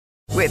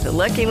With the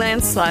Lucky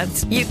Land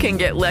Slots, you can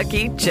get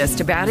lucky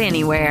just about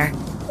anywhere.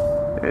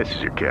 This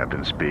is your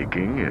captain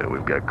speaking.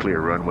 We've got clear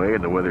runway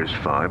and the weather's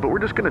fine, but we're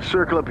just going to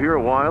circle up here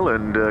a while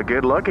and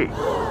get lucky.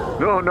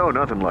 No,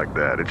 nothing like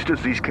that. It's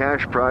just these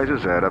cash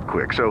prizes add up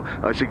quick. So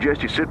I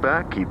suggest you sit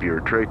back, keep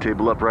your tray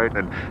table upright,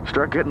 and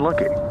start getting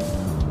lucky.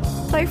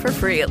 Play for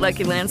free at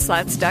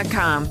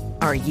LuckyLandSlots.com.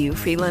 Are you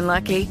feeling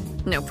lucky?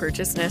 No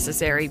purchase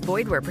necessary.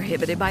 Void where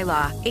prohibited by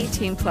law.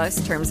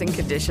 18+ terms and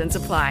conditions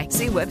apply.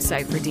 See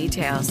website for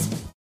details.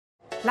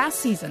 Last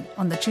season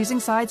on the Choosing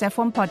Sides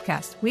F1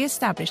 podcast, we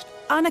established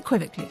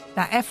unequivocally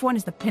that F1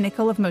 is the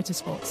pinnacle of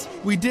motorsports.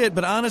 We did,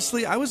 but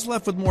honestly, I was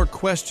left with more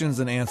questions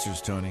than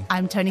answers, Tony.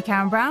 I'm Tony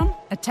Karen Brown,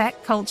 a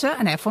tech, culture,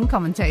 and F1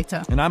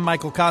 commentator. And I'm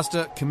Michael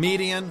Costa,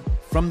 comedian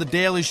from The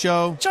Daily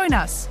Show. Join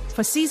us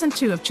for Season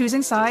 2 of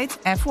Choosing Sides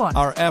F1.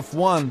 Our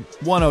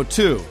F1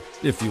 102,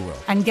 if you will.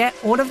 And get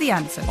all of the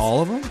answers.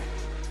 All of them?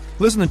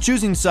 Listen to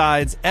Choosing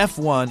Sides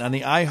F1 on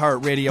the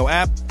iHeartRadio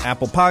app,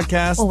 Apple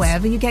Podcasts, or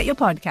wherever you get your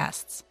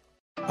podcasts.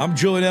 I'm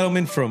Julian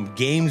Edelman from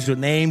Games with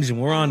Names,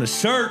 and we're on a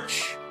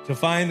search to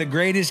find the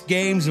greatest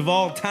games of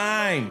all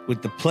time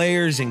with the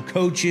players and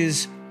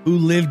coaches who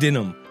lived in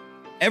them.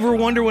 Ever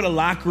wonder what a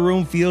locker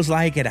room feels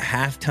like at a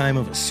halftime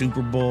of a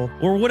Super Bowl?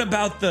 Or what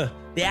about the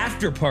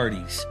after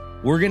parties?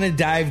 We're going to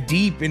dive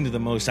deep into the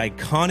most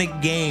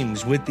iconic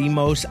games with the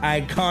most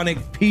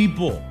iconic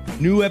people.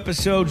 New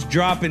episodes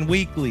dropping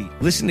weekly.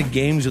 Listen to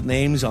Games with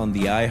Names on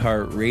the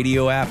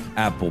iHeartRadio app,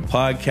 Apple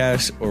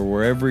Podcasts, or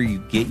wherever you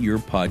get your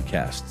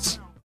podcasts.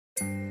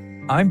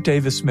 I'm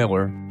Davis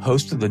Miller,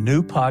 host of the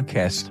new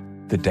podcast,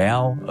 The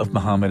Tao of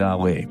Muhammad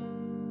Ali.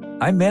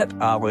 I met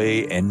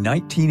Ali in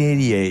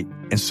 1988,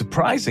 and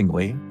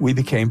surprisingly, we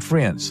became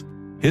friends.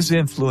 His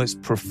influence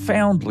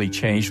profoundly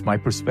changed my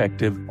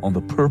perspective on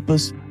the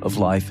purpose of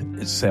life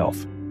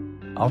itself.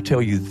 I'll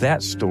tell you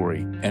that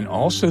story, and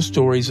also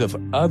stories of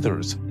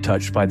others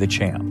touched by the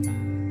champ.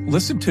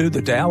 Listen to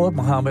The Tao of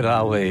Muhammad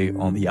Ali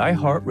on the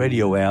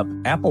iHeartRadio app,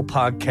 Apple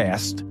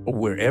Podcast, or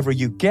wherever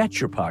you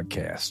get your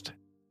podcast.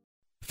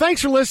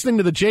 Thanks for listening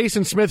to the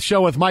Jason Smith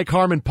Show with Mike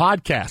Harmon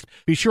podcast.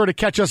 Be sure to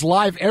catch us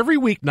live every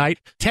weeknight,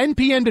 10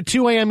 p.m. to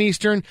 2 a.m.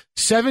 Eastern,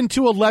 7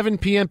 to 11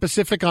 p.m.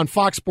 Pacific on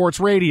Fox Sports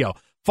Radio.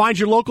 Find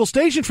your local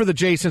station for the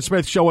Jason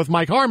Smith Show with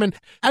Mike Harmon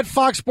at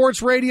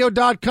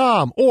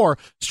foxsportsradio.com or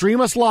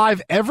stream us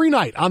live every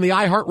night on the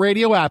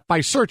iHeartRadio app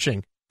by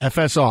searching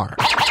FSR.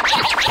 Now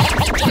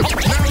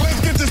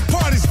let's get this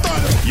party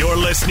started. You're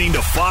listening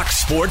to Fox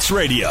Sports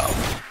Radio.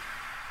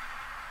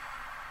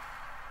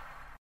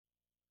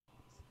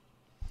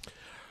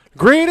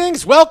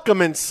 Greetings,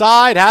 welcome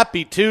inside.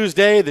 Happy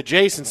Tuesday, the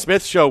Jason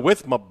Smith Show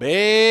with my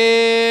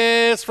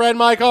best friend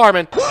Mike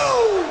Harmon.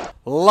 Woo!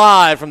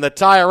 Live from the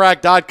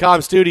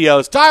TireRack.com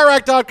studios.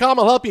 TireRack.com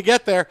will help you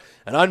get there.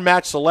 An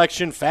unmatched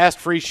selection, fast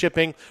free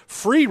shipping,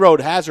 free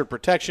road hazard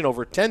protection,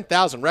 over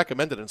 10,000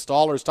 recommended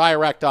installers.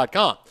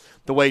 TireRack.com,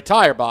 the way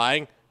tire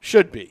buying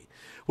should be.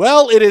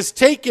 Well, it has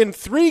taken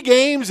 3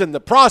 games and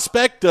the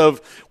prospect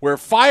of we're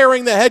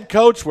firing the head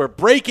coach, we're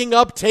breaking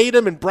up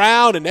Tatum and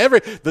Brown, and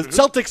the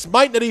Celtics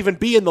might not even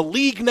be in the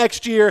league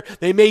next year.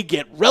 They may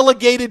get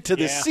relegated to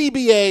the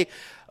CBA.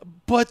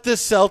 But the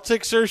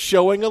Celtics are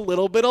showing a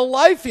little bit of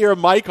life here,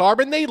 Mike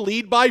Harmon. They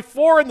lead by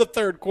 4 in the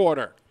third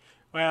quarter.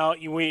 Well,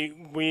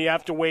 we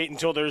have to wait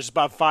until there's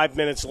about 5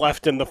 minutes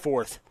left in the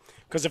fourth.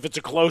 Because if it's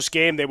a close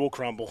game, they will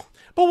crumble.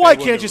 But why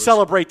can't you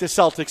celebrate the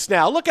Celtics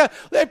now? Look at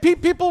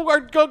people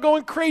are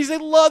going crazy.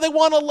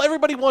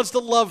 Everybody wants to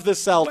love the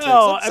Celtics.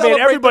 Well,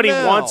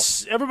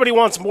 everybody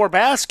wants more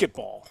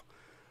basketball,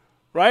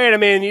 right? I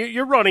mean,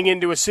 you're running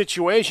into a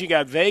situation. You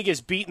got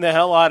Vegas beating the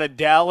hell out of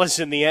Dallas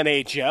in the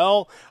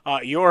NHL.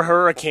 Your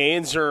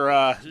Hurricanes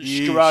are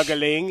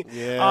struggling,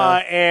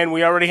 and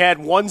we already had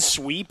one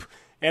sweep.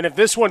 And if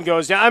this one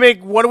goes down,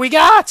 what do we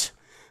got?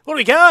 What do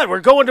we got?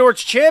 We're going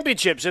towards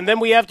championships, and then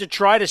we have to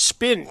try to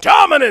spin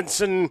dominance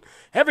and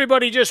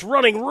everybody just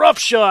running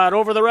roughshod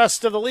over the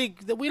rest of the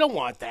league. We don't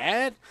want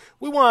that.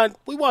 We want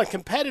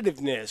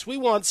competitiveness. We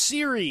want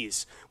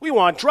series. We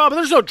want drama.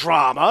 There's no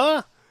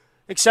drama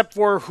except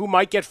for who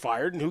might get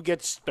fired and who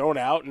gets thrown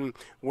out and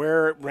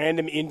where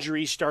random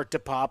injuries start to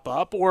pop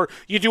up. Or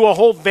you do a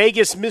whole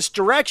Vegas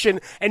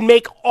misdirection and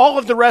make all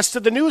of the rest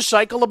of the news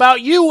cycle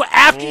about you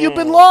after you've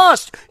been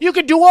lost. You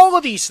could do all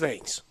of these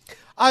things.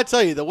 I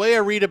tell you, the way I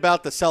read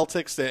about the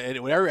Celtics and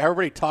when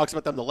everybody talks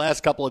about them the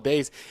last couple of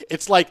days,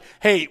 it's like,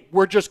 hey,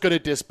 we're just going to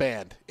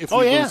disband if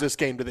we lose this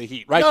game to the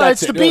Heat, right? No,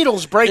 That's it's the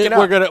Beatles breaking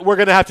up. We're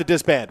gonna have to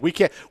disband. We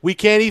can't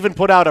even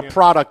put out a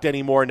product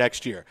anymore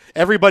next year.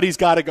 Everybody's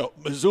got to go.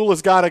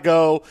 Missoula's got to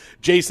go.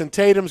 Jason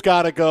Tatum's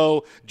got to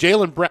go.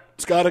 Jaylen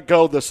Brown's got to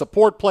go. The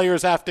support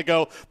players have to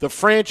go. The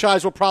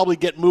franchise will probably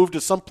get moved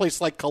to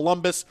someplace like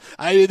Columbus.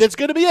 That's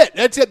going to be it.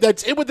 That's it.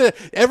 That's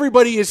it.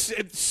 Everybody is.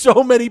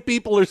 So many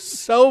people are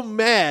so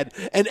mad,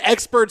 and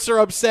experts are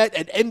upset,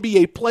 and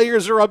NBA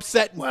players are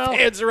upset, and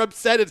fans are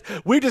upset.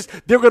 We're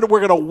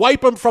going to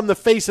wipe them from the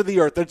face of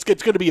the earth. It's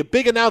going to be a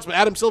big announcement.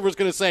 Adam Silver is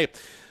going to say,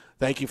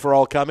 Thank you for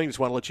all coming. Just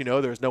want to let you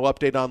know there's no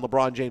update on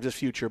LeBron James'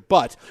 future,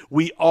 but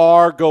we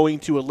are going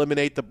to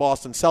eliminate the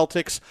Boston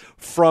Celtics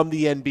from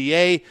the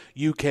NBA.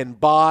 You can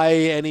buy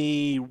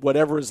any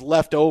whatever is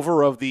left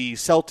over of the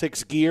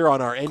Celtics gear on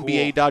our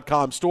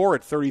NBA.com store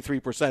at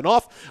 33%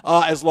 off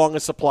as long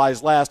as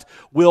supplies last.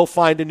 We'll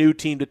find a new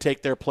team to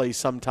take their place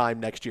sometime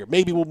next year.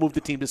 Maybe we'll move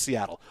the team to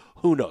Seattle.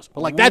 Who knows?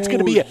 But that's going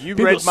to be it. You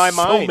read my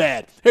mind. So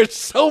mad. They're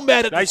so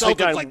mad at the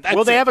Celtics. Like,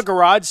 will they have a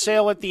garage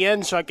sale at the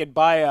end so I could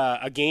buy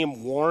a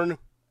game-worn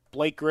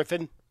Blake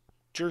Griffin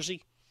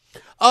jersey?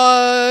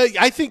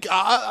 I think,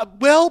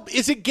 well,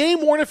 is it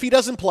game-worn if he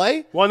doesn't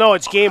play? Well, no,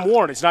 it's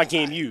game-worn. It's not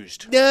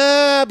game-used.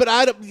 Nah, but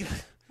I don't...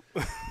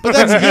 But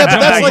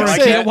that's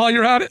like saying while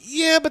you're at it.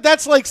 Yeah, but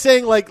that's like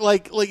saying like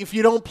if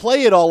you don't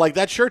play it all, like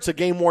that shirt's a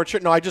game worn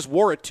shirt. No, I just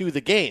wore it to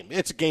the game.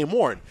 It's a game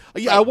worn.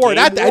 Yeah, I wore it.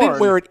 I didn't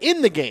wear it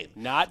in the game.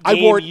 Not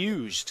game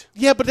used.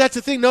 Yeah, but that's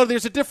the thing. No,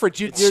 there's a difference.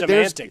 It's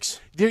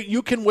semantics.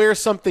 You can wear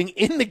something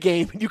in the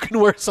game, and you can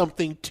wear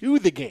something to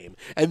the game,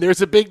 and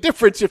there's a big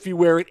difference if you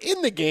wear it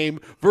in the game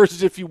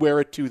versus if you wear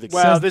it to the game.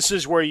 Well, this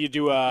is where you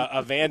do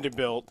a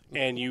Vanderbilt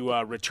and you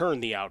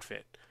return the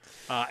outfit.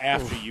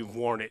 After you've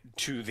worn it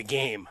to the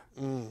game.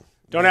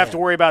 Don't have to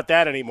worry about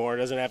that anymore. It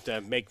doesn't have to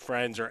make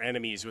friends or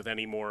enemies with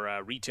any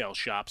more retail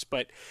shops.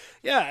 But,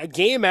 yeah, a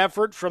game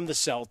effort from the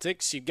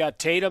Celtics. You've got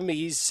Tatum.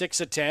 He's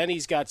 6 of 10.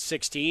 He's got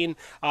 16.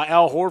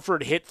 Al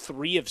Horford hit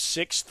 3 of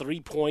 6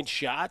 3-point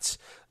shots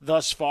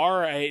thus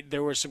far.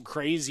 There were some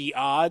crazy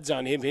odds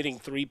on him hitting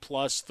 3+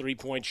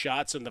 3-point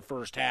shots in the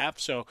first half.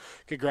 So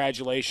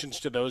congratulations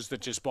to those that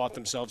just bought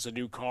themselves a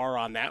new car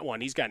on that one.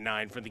 He's got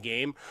 9 for the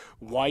game.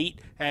 White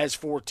has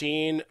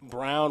 14.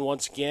 Brown,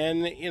 once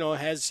again,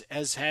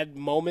 has had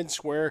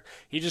moments where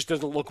he just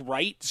doesn't look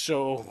right.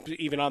 So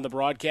even on the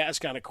broadcast,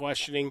 kind of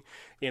questioning,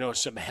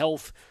 some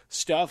health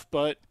stuff.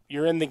 But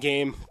you're in the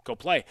game. Go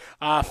play.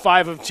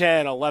 5 of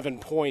 10, 11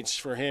 points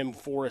for him,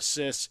 4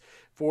 assists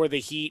for the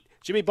Heat.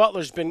 Jimmy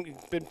Butler's been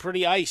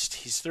pretty iced.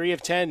 He's 3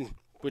 of 10,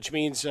 which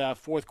means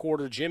fourth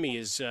quarter Jimmy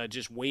is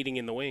just waiting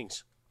in the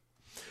wings.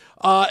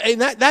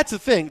 And that's the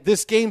thing.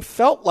 This game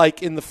felt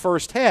like in the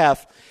first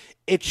half,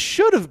 it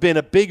should have been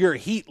a bigger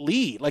Heat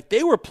lead. Like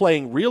they were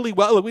playing really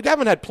well. Look, we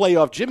haven't had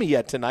playoff Jimmy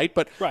yet tonight,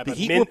 but the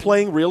Heat were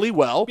playing really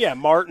well. Yeah,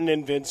 Martin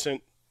and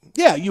Vincent.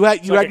 Yeah, you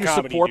had your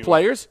support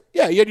players.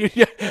 Yeah,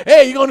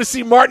 hey, you going to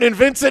see Martin and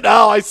Vincent?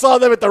 Oh, I saw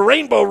them at the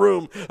Rainbow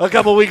Room a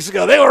couple weeks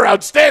ago. They were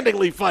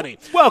outstandingly funny.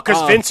 Well,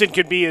 because Vincent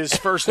could be his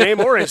first name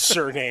or his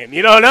surname.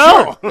 You don't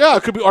know. Sure. Yeah,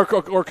 it could be,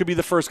 or could be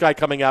the first guy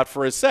coming out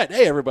for his set.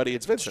 Hey, everybody,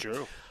 it's Vincent. That's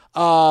true.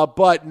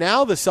 But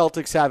now the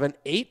Celtics have an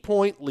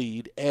 8-point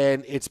lead,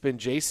 and it's been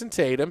Jason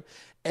Tatum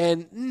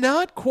and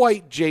not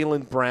quite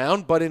Jaylen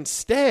Brown, but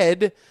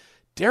instead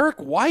Derek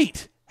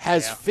White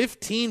has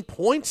 15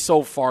 points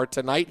so far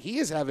tonight. He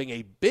is having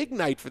a big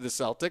night for the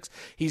Celtics.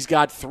 He's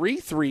got 3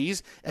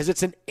 threes as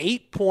it's an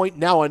 8-point,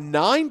 now a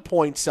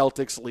 9-point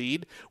Celtics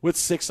lead with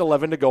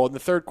 6:11 to go in the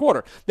third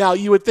quarter. Now,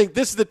 you would think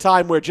this is the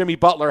time where Jimmy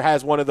Butler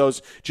has one of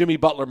those Jimmy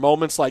Butler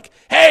moments like,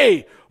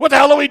 hey, what the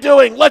hell are we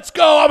doing? Let's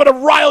go. I'm going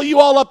to rile you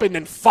all up. And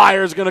then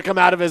fire's going to come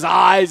out of his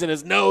eyes and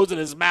his nose and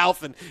his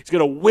mouth, and he's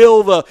going to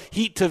will the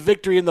Heat to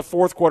victory in the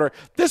fourth quarter.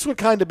 This would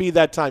kind of be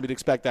that time. You'd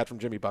expect that from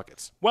Jimmy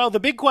Buckets. Well, the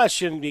big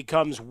question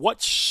becomes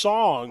what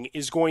song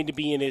is going to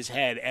be in his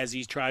head as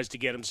he tries to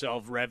get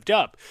himself revved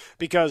up?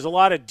 Because a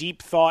lot of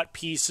deep thought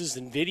pieces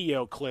and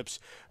video clips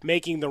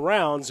making the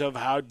rounds of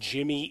how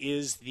Jimmy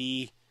is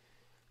the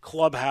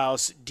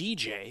clubhouse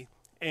DJ,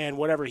 and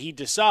whatever he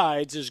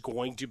decides is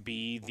going to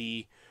be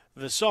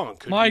the song.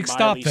 Could Mike, be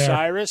stop Miley there.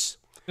 Cyrus.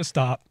 Just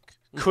stop.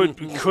 Could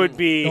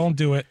be. Don't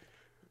do it.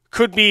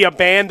 Could be a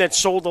band that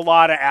sold a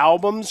lot of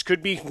albums.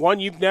 Could be one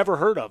you've never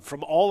heard of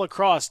from all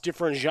across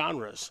different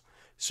genres.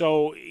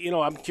 So,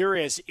 I'm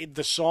curious,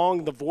 the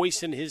song, the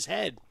voice in his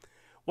head,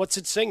 what's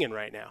it singing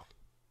right now?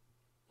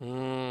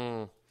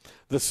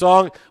 The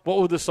song, what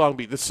would the song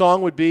be? The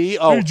song would be,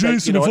 hey,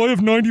 Jason, if I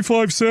have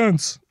 95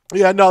 cents.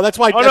 Yeah, no, that's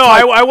why.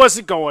 I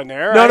wasn't going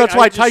there. No, that's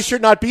why Ty Shirt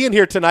not being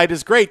here tonight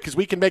is great, because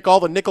we can make all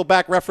the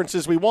Nickelback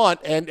references we want,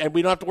 and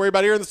we don't have to worry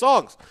about hearing the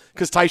songs,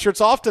 because Ty Shirt's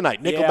off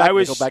tonight.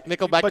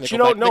 Nickelback. But you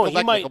don't know.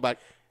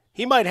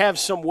 He might have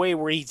some way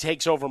where he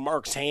takes over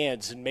Mark's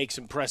hands and makes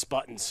him press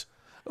buttons.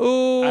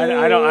 Ooh, I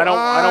don't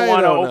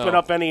want to open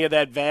up any of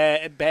that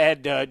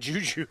bad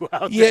juju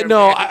out there. Yeah,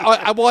 no.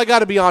 I got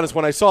to be honest.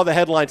 When I saw the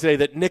headline today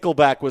that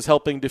Nickelback was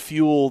helping to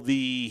fuel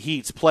the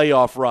Heat's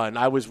playoff run,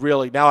 I was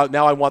really now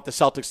I want the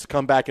Celtics to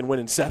come back and win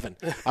in 7.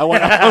 I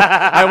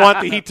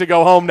want the Heat to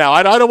go home now.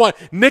 I don't want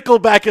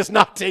Nickelback is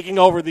not taking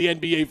over the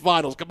NBA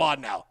Finals. Come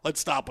on now, let's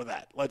stop with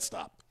that. Let's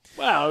stop.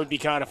 Well, it would be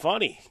kind of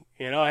funny,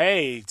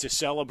 Hey, to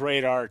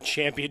celebrate our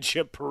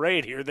championship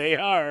parade, here they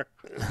are.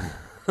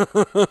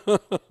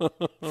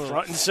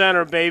 Front and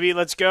center, baby.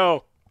 Let's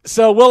go.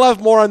 So we'll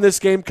have more on this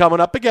game coming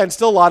up. Again,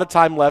 still a lot of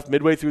time left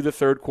midway through the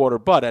third quarter,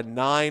 but a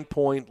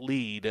 9-point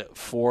lead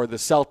for the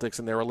Celtics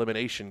in their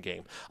elimination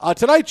game.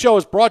 Tonight's show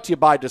is brought to you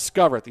by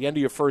Discover. At the end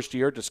of your first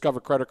year, Discover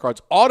credit cards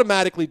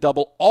automatically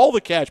double all the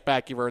cash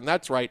back you've earned.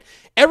 That's right.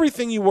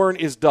 Everything you earn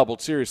is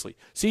doubled. Seriously.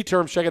 See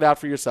terms. Check it out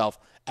for yourself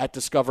at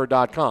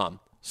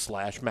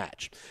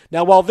discover.com/match.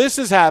 Now, while this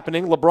is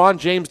happening, LeBron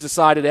James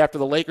decided after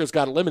the Lakers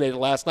got eliminated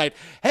last night,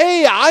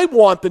 hey, I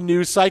want the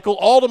news cycle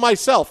all to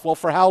myself. Well,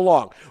 for how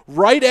long?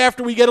 Right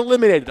after we get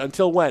eliminated.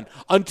 Until when?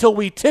 Until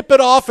we tip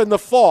it off in the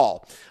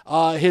fall.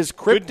 His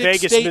cryptic Good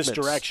Vegas statements.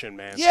 misdirection,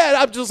 man. Yeah,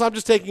 I'm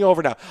just taking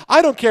over now.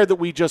 I don't care that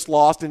we just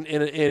lost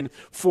in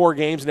 4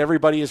 games and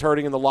everybody is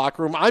hurting in the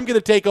locker room. I'm going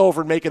to take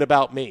over and make it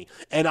about me.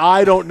 And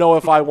I don't know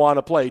if I want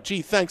to play.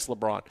 Gee, thanks,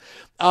 LeBron.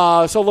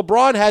 So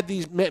LeBron had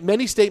these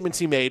many statements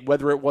he made,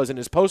 whether it was in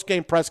his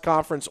post-game press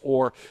conference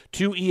or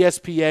to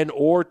ESPN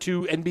or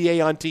to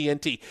NBA on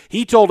TNT.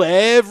 He told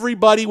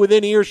everybody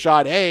within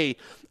earshot, hey,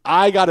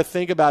 I got to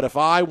think about if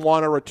I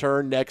want to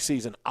return next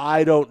season.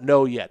 I don't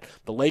know yet.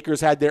 The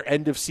Lakers had their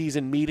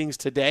end-of-season meetings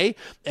today,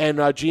 and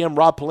GM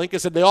Rob Pelinka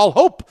said they all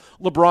hope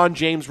LeBron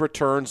James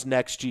returns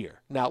next year.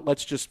 Now,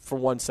 let's just, for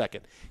 1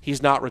 second,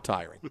 he's not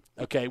retiring.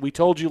 Okay, we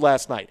told you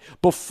last night.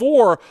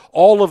 Before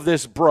all of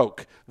this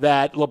broke,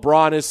 that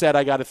LeBron has said,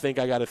 I got to think.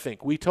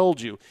 We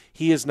told you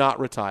he is not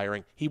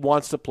retiring. He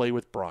wants to play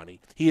with Bronny.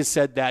 He has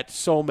said that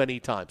so many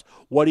times.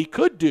 What he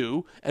could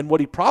do, and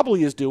what he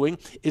probably is doing,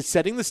 is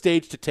setting the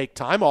stage to take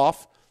time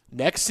off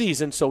next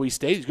season, so he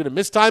stays. He's going to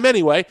miss time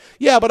anyway.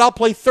 Yeah, but I'll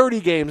play 30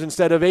 games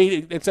instead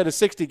of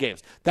 60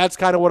 games. That's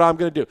kind of what I'm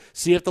going to do.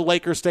 See if the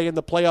Lakers stay in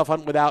the playoff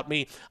hunt without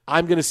me.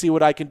 I'm going to see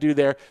what I can do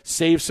there.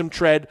 Save some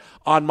tread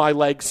on my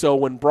legs, so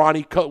when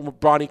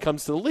Bronny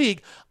comes to the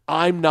league,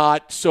 I'm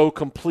not so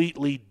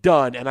completely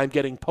done, and I'm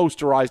getting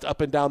posterized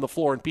up and down the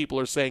floor, and people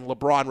are saying,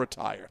 LeBron,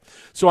 retire.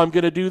 So I'm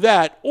going to do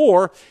that.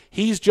 Or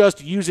he's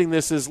just using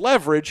this as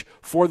leverage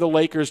for the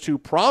Lakers to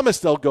promise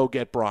they'll go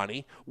get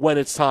Bronny when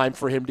it's time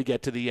for him to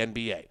get to the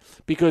NBA.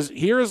 Because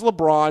here is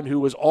LeBron, who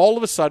was all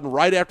of a sudden,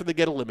 right after they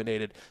get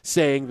eliminated,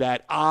 saying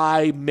that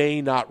I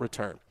may not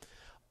return.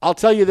 I'll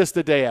tell you this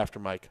the day after,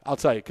 Mike. I'll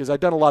tell you, because I've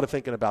done a lot of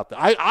thinking about that.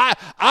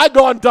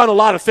 I've done a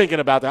lot of thinking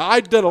about that. I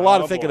did a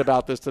lot of thinking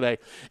about this today.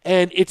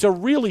 And it's a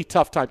really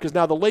tough time, because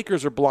now the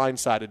Lakers are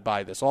blindsided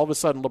by this. All of a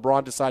sudden,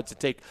 LeBron decides to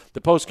take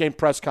the post-game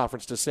press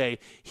conference to say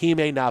he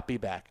may not be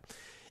back.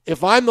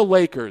 If I'm the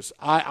Lakers,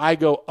 I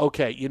go,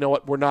 okay, you know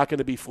what? We're not going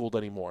to be fooled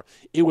anymore.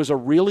 It was a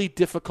really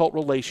difficult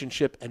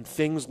relationship, and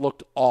things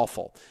looked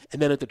awful. And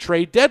then at the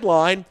trade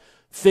deadline,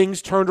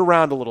 things turned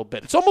around a little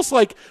bit. It's almost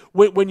like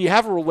when you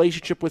have a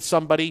relationship with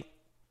somebody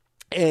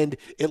and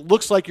it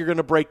looks like you're going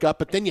to break up,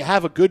 but then you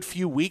have a good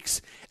few weeks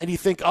and you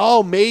think,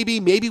 oh, maybe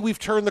we've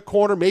turned the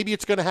corner, maybe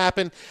it's going to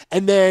happen,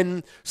 and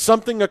then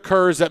something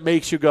occurs that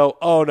makes you go,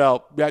 oh,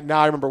 no, now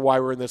I remember why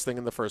we're in this thing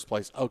in the first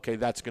place. Okay,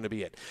 that's going to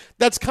be it.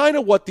 That's kind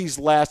of what these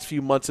last few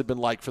months have been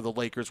like for the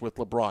Lakers with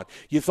LeBron.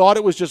 You thought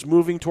it was just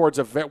moving towards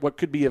what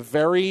could be a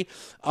very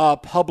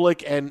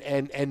public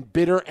and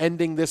bitter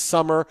ending this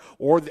summer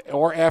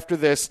or after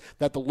this,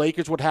 that the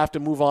Lakers would have to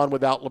move on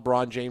without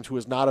LeBron James, who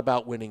is not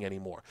about winning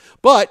anymore.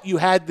 But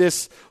you had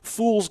this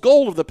fool's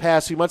gold of the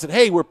past few months that,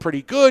 hey, we're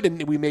pretty good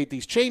and we made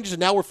these changes and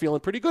now we're feeling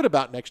pretty good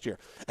about next year.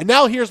 And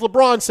now here's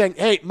LeBron saying,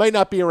 hey, it might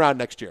not be around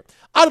next year.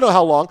 I don't know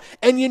how long,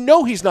 and you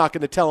know he's not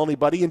going to tell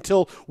anybody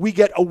until we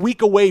get a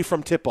week away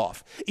from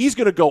tip-off. He's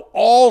going to go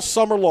all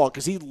summer long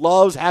because he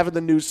loves having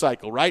the news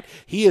cycle, right?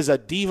 He is a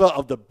diva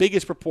of the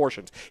biggest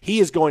proportions. He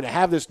is going to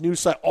have this news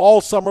cycle all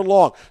summer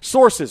long.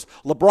 Sources,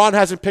 LeBron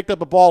hasn't picked up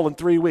a ball in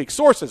 3 weeks.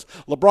 Sources,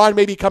 LeBron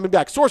may be coming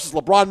back. Sources,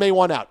 LeBron may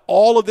want out.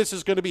 All of this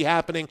is going to be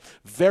happening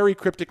very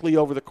cryptically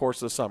over the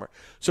course of the summer.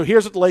 So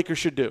here's what the Lakers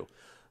should do.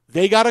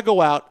 They got to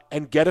go out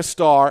and get a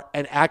star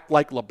and act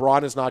like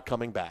LeBron is not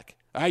coming back.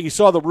 You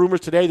saw the rumors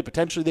today that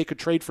potentially they could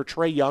trade for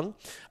Trae Young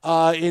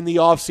in the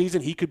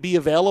offseason. He could be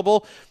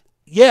available.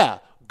 Yeah,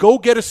 go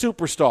get a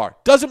superstar.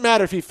 Doesn't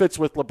matter if he fits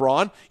with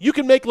LeBron. You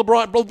can make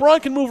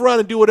LeBron can move around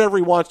and do whatever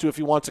he wants to if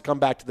he wants to come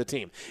back to the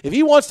team. If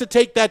he wants to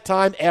take that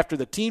time after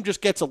the team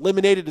just gets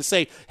eliminated to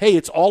say, hey,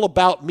 it's all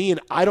about me and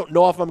I don't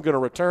know if I'm going to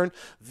return,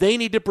 they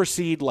need to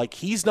proceed like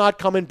he's not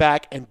coming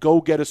back and go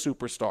get a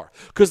superstar.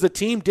 Because the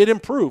team did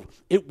improve.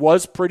 It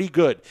was pretty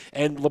good.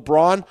 And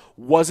LeBron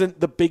wasn't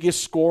the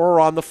biggest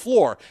scorer on the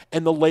floor.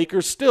 And the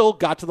Lakers still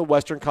got to the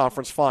Western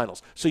Conference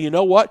Finals. So you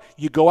know what?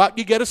 You go out and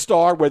you get a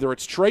star, whether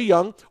it's Trae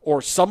Young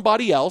or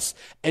somebody else,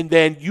 and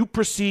then you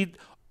proceed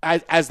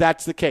as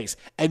that's the case.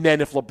 And then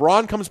if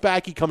LeBron comes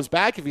back, he comes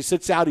back. If he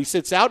sits out, he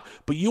sits out.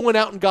 But you went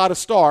out and got a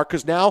star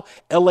because now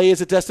LA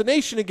is a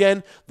destination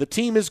again. The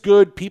team is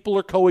good. People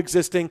are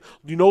coexisting.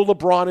 You know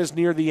LeBron is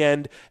near the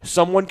end.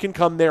 Someone can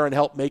come there and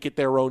help make it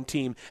their own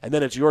team. And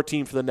then it's your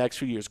team for the next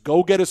few years.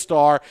 Go get a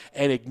star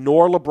and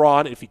ignore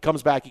LeBron. If he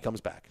comes back, he comes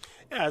back.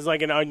 Yeah, it's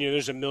like an onion.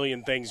 There's a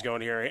million things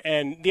going here.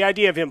 And the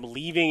idea of him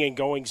leaving and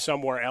going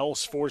somewhere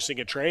else, forcing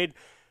a trade,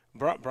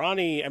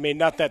 Bronny, I mean,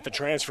 not that the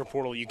transfer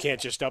portal, you can't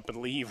just up and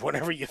leave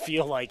whenever you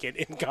feel like it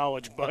in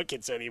college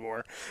buckets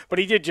anymore. But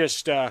he did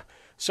just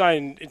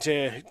signed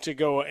to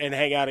go and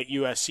hang out at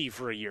USC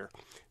for a year.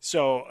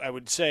 So I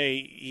would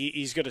say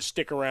he's going to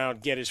stick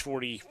around, get his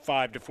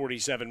 $45 to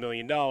 $47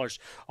 million,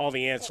 all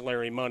the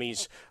ancillary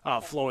monies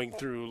flowing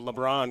through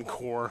LeBron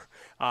Core.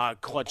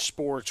 Clutch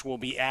Sports will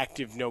be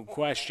active, no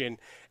question.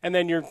 And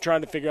then you're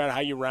trying to figure out how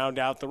you round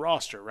out the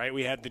roster, right?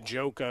 We had the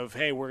joke of,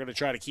 hey, we're going to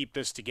try to keep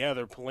this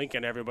together, Pelinka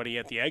and everybody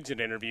at the exit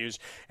interviews,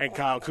 and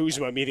Kyle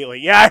Kuzma immediately,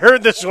 yeah, I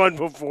heard this one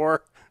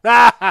before.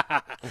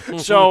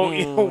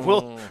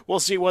 So we'll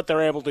see what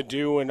they're able to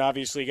do, and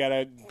obviously got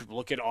to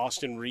look at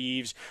Austin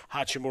Reeves,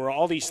 Hachimura,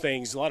 all these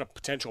things, a lot of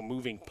potential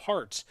moving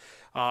parts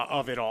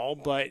of it all.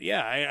 But,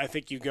 yeah, I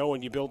think you go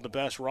and you build the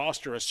best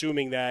roster,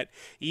 assuming that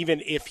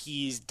even if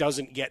he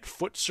doesn't get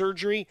foot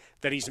surgery,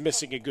 that he's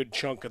missing a good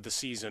chunk of the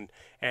season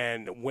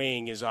and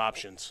weighing his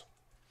options.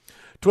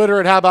 Twitter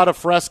at How About a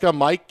Fresca.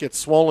 Mike at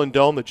Swollen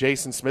Dome, the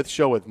Jason Smith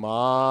Show with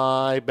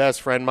my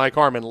best friend Mike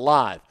Harmon,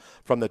 live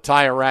from the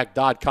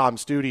TireRack.com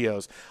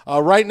studios.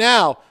 Right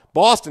now,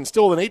 Boston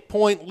still with an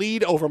 8-point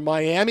lead over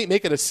Miami,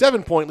 making a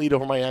 7-point lead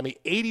over Miami,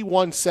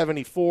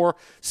 81-74,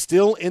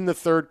 still in the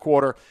third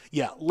quarter.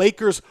 Yeah,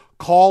 Lakers,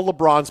 call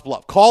LeBron's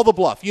bluff. Call the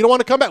bluff. You don't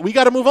want to come back. We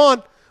got to move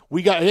on.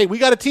 We got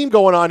a team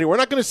going on here. We're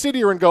not going to sit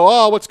here and go,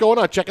 oh, what's going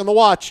on? Checking the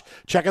watch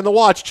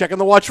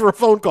for a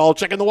phone call,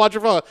 checking the watch for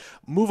a phone.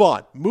 Move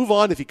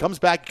on. If he comes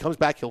back,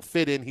 he'll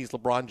fit in. He's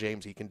LeBron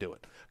James. He can do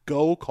it.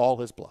 Go call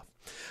his bluff.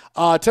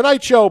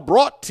 Tonight's show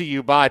brought to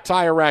you by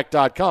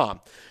TireRack.com.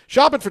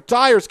 Shopping for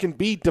tires can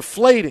be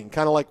deflating,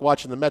 kind of like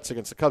watching the Mets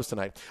against the Cubs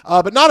tonight.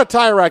 But not at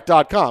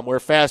TireRack.com, where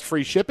fast,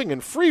 free shipping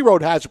and free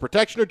road hazard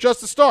protection are just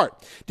the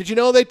start. Did you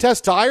know they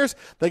test tires?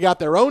 They got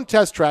their own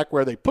test track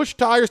where they push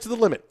tires to the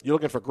limit. You're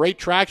looking for great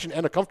traction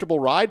and a comfortable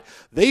ride?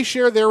 They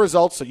share their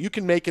results so you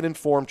can make an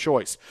informed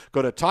choice.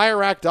 Go to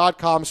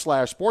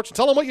TireRack.com/sports and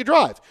tell them what you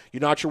drive.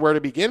 You're not sure where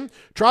to begin?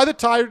 Try the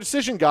Tire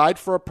Decision Guide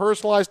for a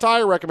personalized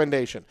tire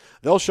recommendation.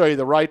 They'll show you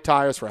the right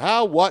tires for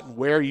how, what, and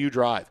where you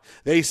drive.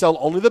 They sell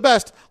only the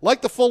best,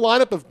 like the full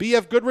lineup of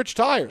BF Goodrich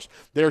tires.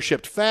 They're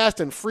shipped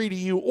fast and free to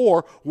you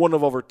or one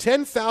of over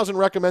 10,000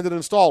 recommended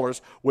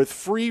installers with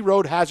free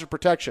road hazard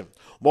protection.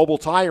 Mobile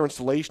tire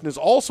installation is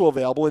also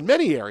available in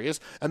many areas,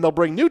 and they'll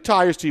bring new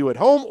tires to you at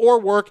home or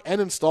work and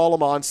install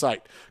them on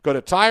site. Go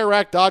to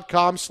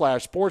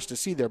TireRack.com/sports to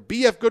see their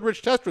BF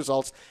Goodrich test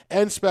results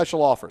and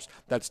special offers.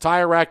 That's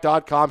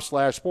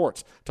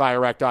TireRack.com/sports.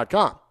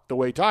 TireRack.com, the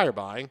way tire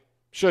buying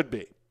should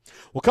be.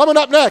 Well, coming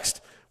up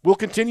next, we'll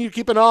continue to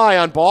keep an eye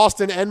on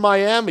Boston and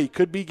Miami.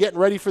 Could be getting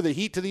ready for the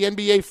Heat to the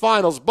NBA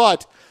Finals,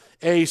 but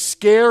a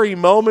scary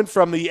moment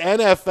from the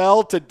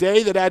NFL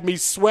today that had me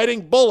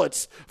sweating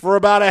bullets for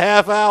about a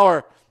half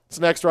hour. It's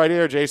next right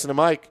here, Jason and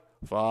Mike,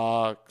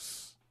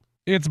 Fox.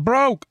 It's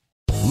broke.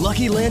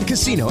 Lucky Land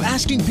Casino,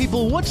 asking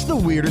people, what's the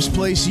weirdest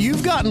place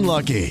you've gotten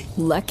lucky?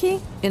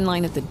 Lucky? In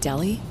line at the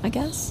deli, I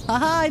guess?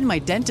 Aha, in my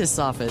dentist's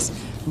office.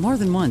 More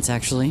than once,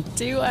 actually.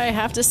 Do I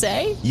have to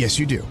say? Yes,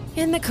 you do.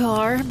 In the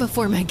car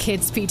before my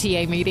kids'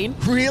 PTA meeting.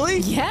 Really?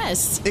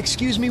 Yes.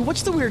 Excuse me,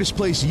 what's the weirdest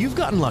place you've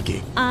gotten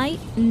lucky? I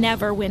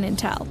never win and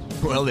tell.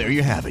 Well, there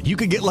you have it. You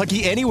can get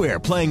lucky anywhere,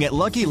 playing at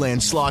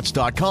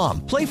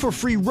LuckyLandSlots.com. Play for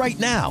free right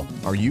now.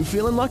 Are you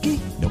feeling lucky?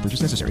 No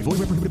purchase necessary. Void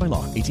where prohibited by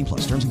law.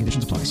 18+. Terms and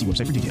conditions apply. See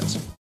website for details.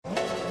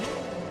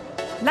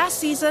 Last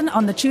season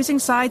on the Choosing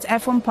Sides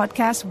F1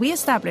 podcast, we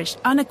established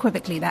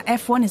unequivocally that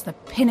F1 is the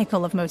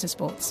pinnacle of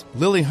motorsports.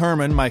 Lily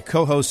Herman, my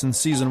co-host in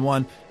Season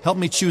 1, helped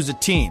me choose a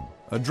team,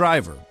 a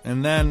driver,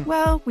 and then...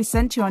 Well, we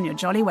sent you on your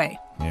jolly way.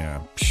 Yeah.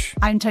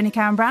 I'm Tony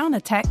Karen Brown,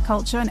 a tech,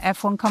 culture, and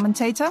F1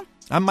 commentator.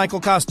 I'm Michael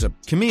Costa,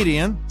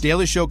 comedian,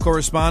 Daily Show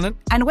correspondent.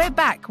 And we're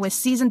back with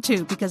Season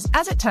 2 because,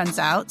 as it turns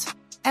out,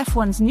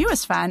 F1's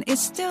newest fan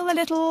is still a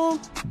little...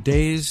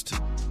 dazed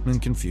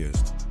and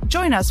confused.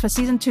 Join us for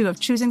Season 2 of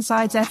Choosing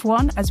Sides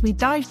F1 as we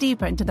dive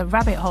deeper into the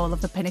rabbit hole of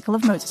the pinnacle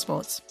of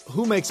motorsports.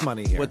 Who makes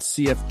money here? What's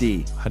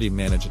CFD? How do you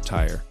manage a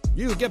tire?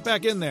 You, get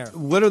back in there.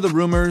 What are the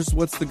rumors?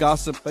 What's the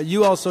gossip? But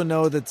you also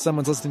know that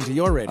someone's listening to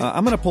your radio.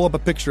 I'm going to pull up a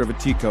picture of a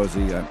tea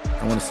cozy.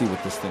 I want to see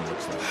what this thing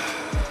looks like.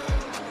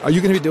 Are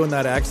you going to be doing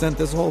that accent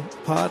this whole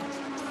pod?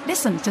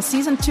 Listen to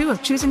Season 2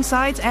 of Choosing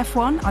Sides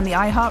F1 on the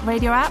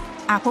iHeartRadio app,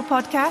 Apple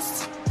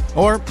Podcasts,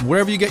 or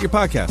wherever you get your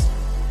podcast.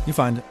 You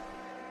find it.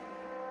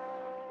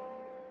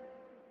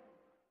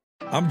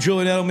 I'm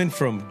Julian Edelman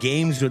from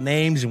Games with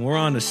Names, and we're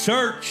on a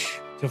search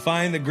to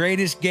find the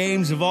greatest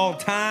games of all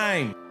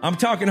time. I'm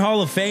talking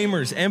Hall of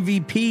Famers,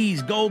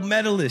 MVPs, gold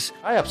medalists.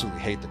 I absolutely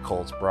hate the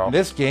Colts, bro.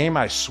 This game,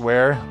 I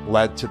swear,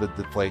 led to the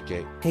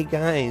Deflategate. Hey,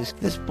 guys,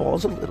 this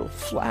ball's a little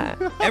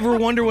flat. Ever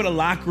wonder what a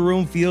locker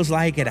room feels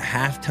like at a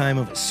halftime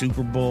of a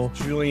Super Bowl?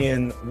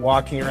 Julian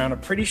walking around, I'm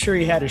pretty sure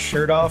he had his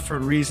shirt off for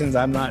reasons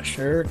I'm not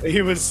sure.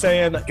 He was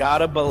saying,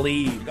 gotta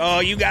believe. Oh,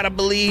 you gotta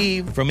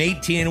believe. From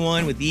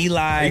 18-1 with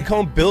Eli. Are you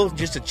calling Bill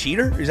just a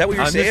cheater? Is that what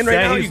you're saying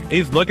right now?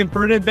 He's looking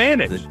for an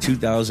advantage. The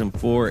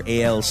 2004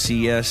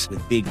 ALCS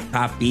with Big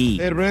Pop.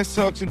 The Red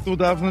Sox in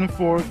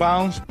 2004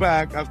 bounced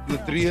back after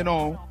the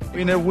 3-0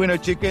 Winner,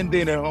 chicken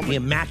dinner, homie. The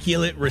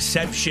immaculate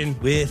reception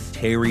with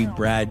Terry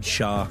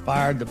Bradshaw.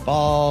 Fired the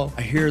ball.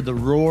 I hear the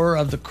roar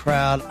of the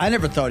crowd. I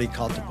never thought he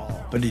caught the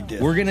ball, but he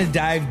did. We're going to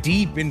dive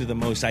deep into the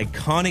most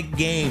iconic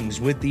games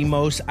with the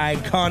most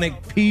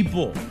iconic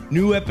people.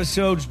 New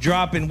episodes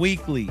dropping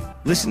weekly.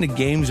 Listen to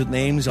Games with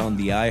Names on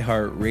the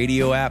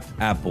iHeartRadio app,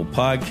 Apple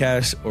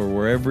Podcasts, or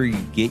wherever you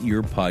get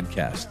your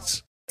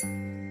podcasts.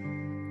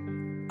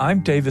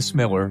 I'm Davis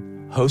Miller,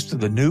 host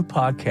of the new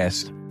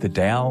podcast, The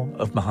Tao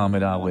of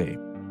Muhammad Ali.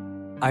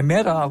 I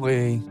met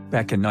Ali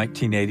back in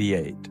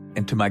 1988,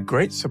 and to my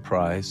great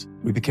surprise,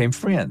 we became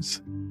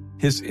friends.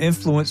 His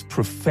influence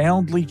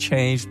profoundly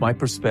changed my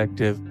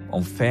perspective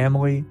on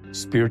family,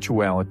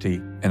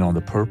 spirituality, and on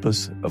the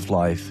purpose of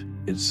life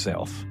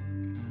itself.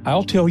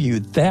 I'll tell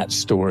you that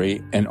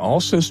story and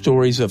also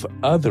stories of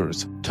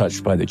others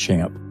touched by the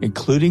champ,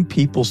 including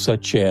people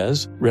such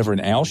as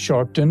Reverend Al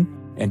Sharpton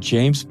and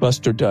James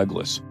Buster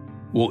Douglas.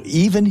 We'll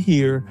even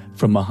hear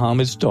from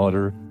Muhammad's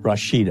daughter,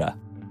 Rashida.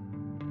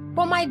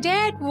 Well, my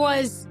dad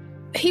was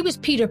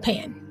Peter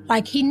Pan.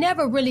 Like, he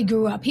never really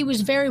grew up. He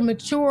was very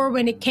mature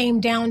when it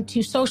came down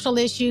to social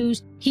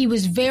issues. He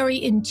was very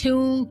in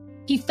tune.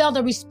 He felt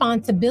a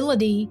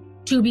responsibility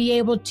to be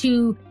able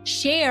to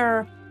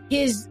share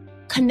his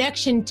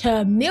connection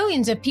to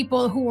millions of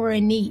people who were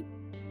in need.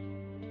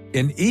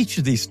 In each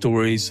of these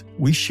stories,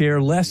 we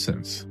share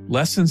lessons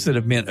that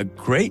have meant a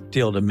great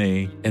deal to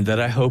me and that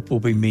I hope will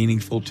be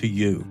meaningful to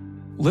you.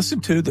 Listen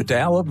to The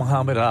Tao of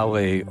Muhammad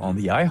Ali on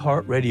the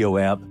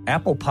iHeartRadio app,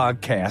 Apple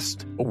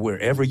Podcast, or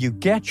wherever you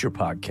get your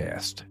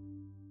podcast.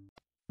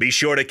 Be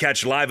sure to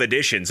catch live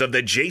editions of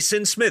The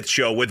Jason Smith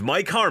Show with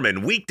Mike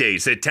Harmon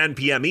weekdays at 10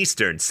 p.m.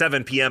 Eastern,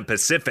 7 p.m.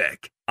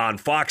 Pacific on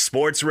Fox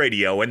Sports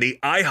Radio and the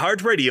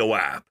iHeartRadio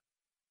app.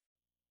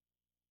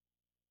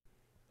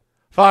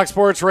 Fox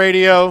Sports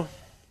Radio,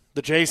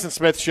 The Jason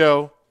Smith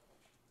Show,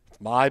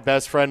 my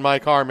best friend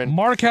Mike Harmon.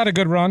 Mark had a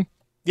good run.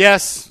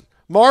 Yes.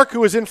 Mark, who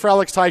was in for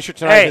Alex Teicher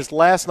tonight, his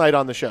last night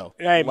on the show.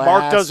 Hey,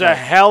 Mark does a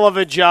hell of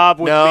a job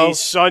with me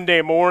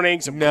Sunday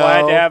mornings. I'm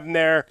glad to have him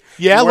there.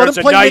 Yeah, he let wears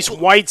him play a nice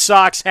White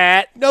Sox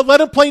hat. No,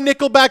 let him play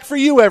Nickelback for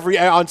you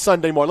on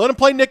Sunday morning. Let him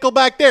play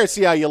Nickelback there.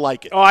 See how you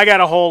like it. Oh, I got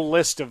a whole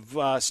list of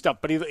stuff,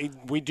 but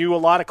we do a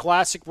lot of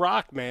classic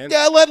rock, man.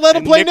 Yeah, let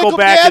him play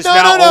Nickelback. Yeah, is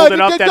now old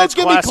enough that it's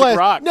give me classic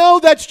rock. No,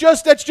 that's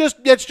just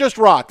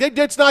rock.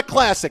 It's not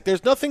classic.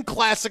 There's nothing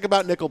classic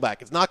about Nickelback.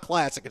 It's not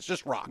classic. It's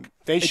just rock.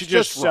 They should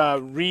just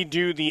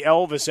redo the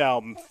Elvis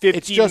album.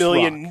 50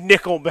 million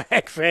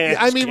Nickelback fans.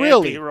 I mean, can't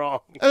really. be wrong.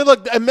 I mean,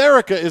 look,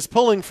 America is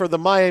pulling for the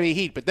Miami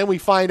Heat, but then we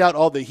find out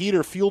all the Heat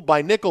are fueled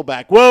by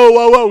Nickelback.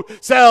 Whoa,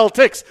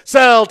 Celtics.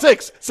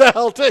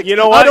 You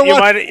know what?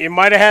 You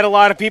might have had a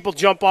lot of people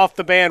jump off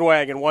the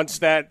bandwagon once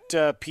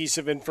that piece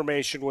of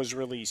information was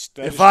released.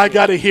 If I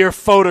got to hear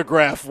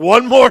Photograph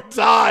one more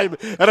time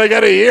and I got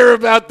to hear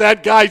about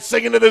that guy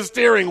singing to the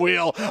steering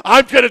wheel,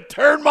 I'm going to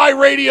turn my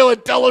radio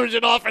and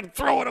television off and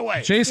throw it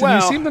away. Jason,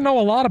 you seem to know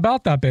a lot about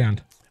that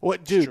band.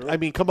 What, dude? I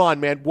mean, come on,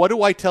 man. What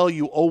do I tell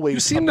you always? You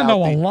seem to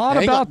know a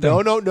lot about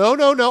them.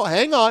 No.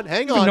 Hang on. You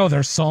even know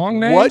their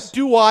song names? What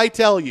do I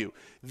tell you?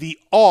 The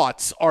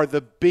aughts are the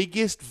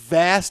biggest,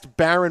 vast,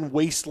 barren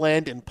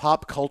wasteland in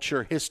pop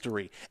culture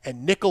history,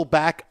 and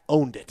Nickelback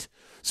owned it.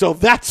 So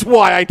that's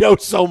why I know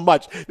so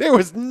much. There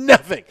was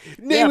nothing.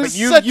 Yeah, but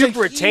you've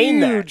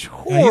retained that.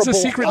 Horrible. He's a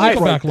secret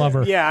Nickelback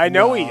lover. Yeah, I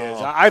know he is.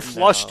 I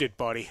flushed it,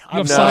 buddy. You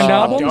have signed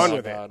albums? I'm done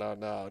with it.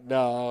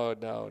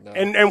 No.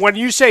 And when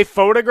you say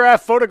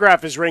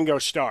Photograph is Ringo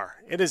Starr.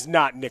 It is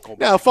not Nickelback.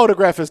 No,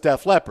 Photograph is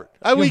Def Leppard.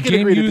 We can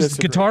agree to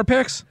disagree. Guitar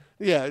picks?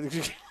 Yeah.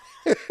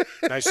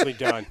 Nicely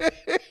done.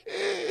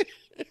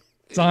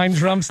 Signed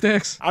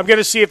drumsticks? I'm going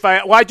to see if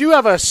I do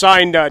have a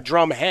signed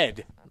drum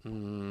head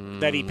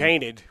that he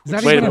painted.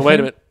 Wait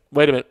a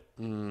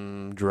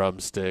minute.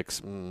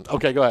 Drumsticks.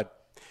 Okay, go ahead.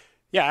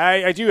 Yeah,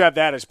 I do have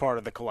that as part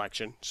of the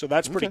collection, so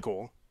that's pretty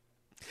cool.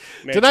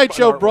 Tonight's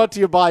show brought to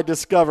you by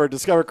Discover.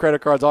 Discover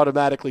credit cards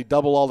automatically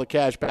double all the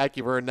cash back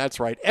you've earned. That's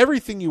right.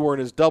 Everything you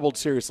earn is doubled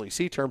seriously.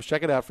 See terms.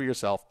 Check it out for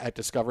yourself at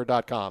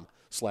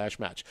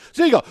discover.com/match.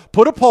 So there you go.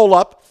 Put a poll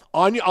up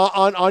on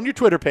your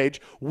Twitter page.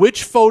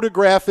 Which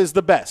Photograph is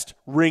the best?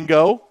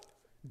 Ringo,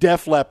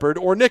 Def Leppard,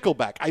 or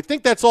Nickelback? I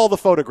think that's all the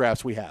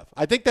photographs we have.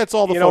 I think that's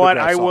all the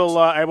photographs. You know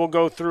what? I will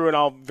go through and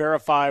I'll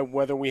verify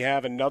whether we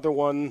have another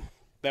one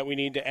that we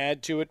need to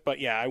add to it. But,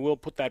 yeah, I will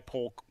put that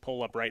poll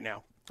up right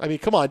now. I mean,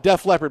 come on,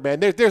 Def Leppard, man.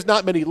 There's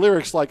not many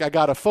lyrics like I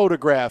got a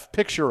photograph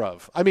picture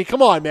of. I mean,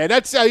 come on, man.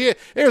 That's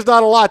there's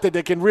not a lot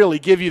that can really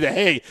give you the,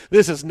 hey,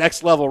 this is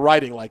next level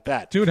writing like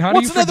that. Dude, how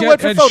do you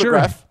forget Ed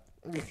Photograph?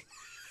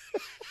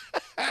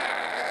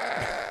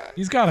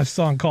 He's got a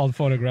song called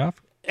Photograph.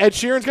 Ed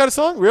Sheeran's got a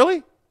song?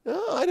 Really?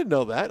 Oh, I didn't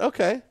know that.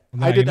 Okay.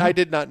 I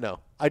did not know.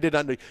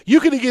 You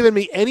could have given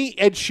me any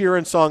Ed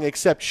Sheeran song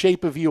except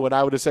Shape of You, and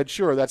I would have said,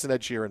 sure, that's an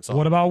Ed Sheeran song.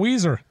 What about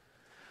Weezer?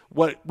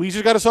 What,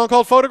 Weezer's got a song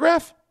called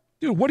Photograph?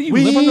 Dude, what do you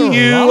live under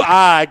a rock?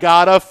 I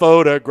got a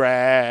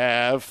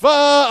photograph.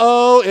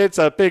 Oh, it's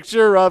a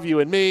picture of you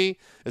and me.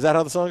 Is that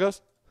how the song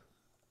goes?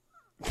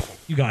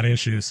 You got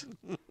issues.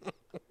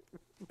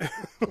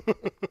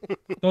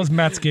 Those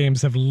Mets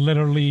games have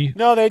literally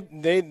No,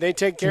 they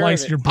take care of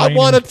sliced it. your brain. I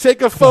want to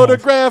take a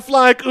photograph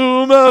like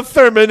Uma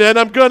Thurman, and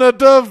I'm going to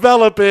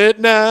develop it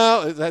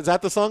now. Is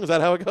that the song? Is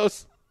that how it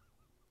goes?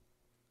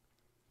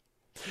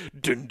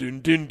 Dun, dun,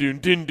 dun, dun,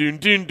 dun, dun,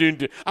 dun, dun,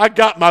 dun. I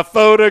got my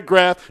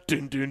photograph.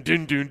 Dun, dun,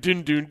 dun, dun,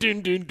 dun, dun,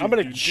 dun, dun, I'm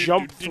going to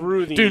jump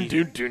through the dun,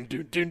 dun, dun,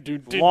 dun, dun,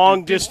 dun, dun,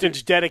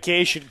 long-distance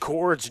dedication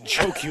chords and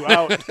choke you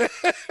out.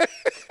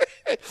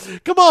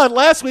 Come on,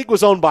 last week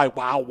was owned by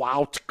Wow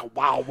Wow Chicka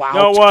Wow Wow.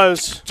 No, it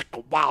was.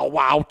 Chicka Wow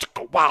Wow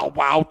Chicka Wow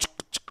Wow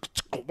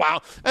Chicka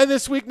Wow. And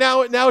this week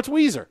now it's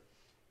Weezer.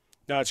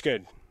 No, it's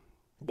good.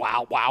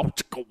 Wow Wow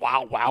Chicka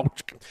Wow Wow.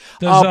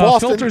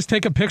 Does filters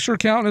take a picture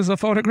count as a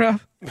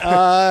photograph?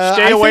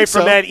 Stay away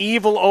from that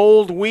evil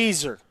old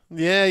Weezer.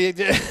 Yeah.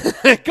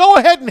 Go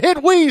ahead and hit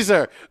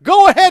Weezer.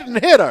 Go ahead and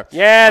hit her.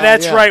 Yeah,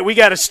 that's right. We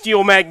got to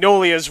steal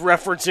Magnolia's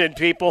reference in,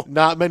 people.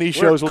 Not many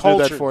shows will do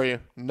that for you.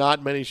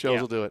 Not many shows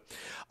will do it.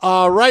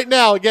 Right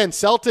now, again,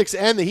 Celtics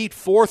and the Heat,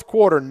 fourth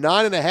quarter,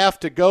 9.5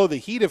 to go. The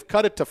Heat have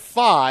cut it to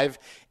 5,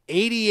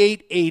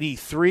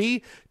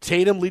 88-83.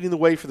 Tatum leading the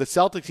way for the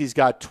Celtics. He's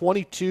got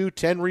 22,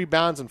 10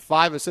 rebounds, and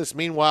 5 assists.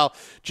 Meanwhile,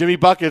 Jimmy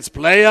Buckets,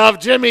 playoff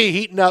Jimmy,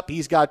 heating up.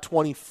 He's got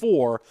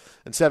 24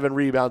 and 7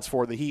 rebounds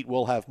for the Heat.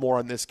 We'll have more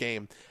on this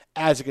game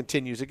as it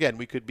continues. Again,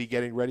 we could be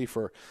getting ready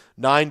for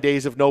 9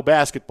 days of no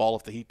basketball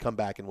if the Heat come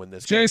back and win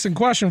this game. Jason,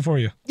 question for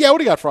you. Yeah, what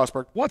do you got,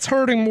 Frostberg? What's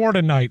hurting more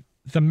tonight,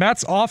 the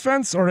Mets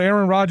offense or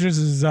Aaron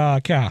Rodgers'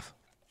 calf?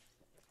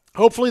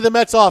 Hopefully the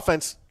Mets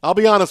offense. I'll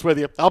be honest with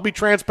you. I'll be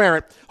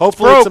transparent.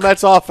 Hopefully it's the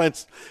Mets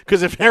offense.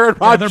 Because if Aaron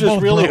Rodgers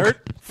is really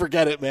hurt,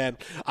 forget it, man.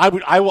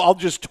 I'll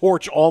just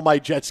torch all my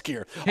Jets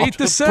gear. I'll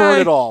just burn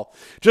it all.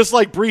 Just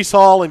like Breece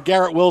Hall and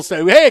Garrett Wills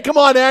say, hey, come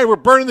on, Aaron, we're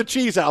burning the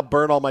cheese. I'll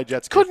burn all my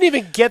Jets gear. Couldn't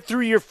even get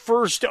through your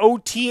first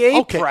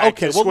OTA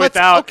practice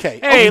without.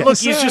 Hey, look,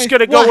 he's just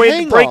going to go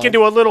in and break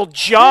into a little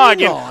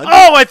jog.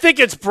 I think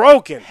it's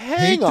broken.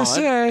 Hang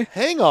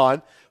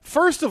on.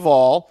 First of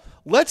all,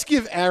 let's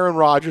give Aaron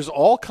Rodgers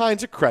all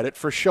kinds of credit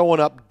for showing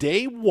up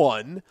day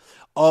one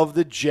of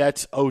the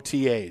Jets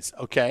OTAs,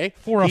 okay?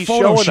 For a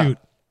photo shoot.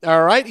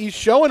 All right? He's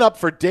showing up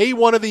for day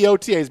one of the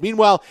OTAs.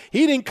 Meanwhile,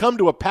 he didn't come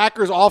to a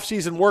Packers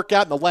offseason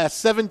workout in the last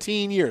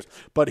 17 years,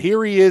 but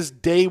here he is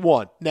day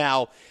one.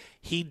 Now,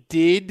 he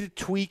did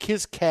tweak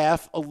his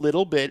calf a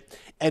little bit,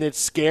 and it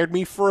scared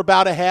me for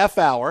about a half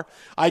hour.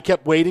 I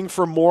kept waiting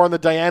for more on the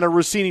Diana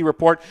Rossini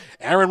report.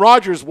 Aaron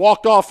Rodgers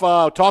walked off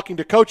talking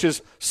to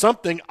coaches,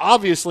 something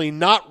obviously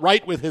not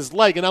right with his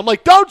leg. And I'm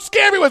like, don't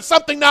scare me with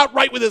something not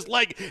right with his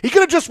leg. He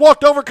could have just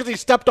walked over because he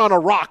stepped on a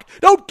rock.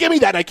 Don't give me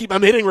that.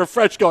 I'm hitting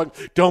refresh going,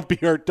 don't be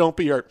hurt, don't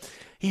be hurt.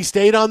 He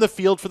stayed on the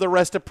field for the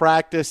rest of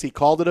practice. He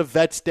called it a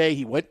vet's day.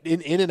 He went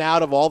in and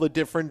out of all the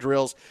different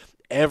drills.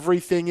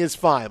 Everything is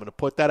fine. I'm going to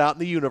put that out in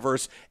the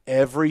universe.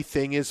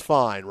 Everything is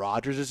fine.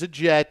 Rodgers is a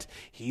Jet.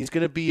 He's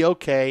going to be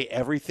okay.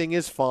 Everything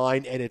is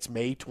fine, and it's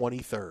May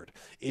 23rd.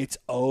 It's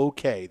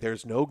okay.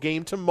 There's no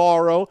game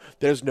tomorrow.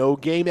 There's no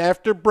game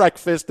after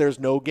breakfast. There's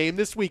no game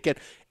this weekend.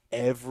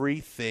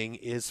 Everything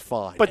is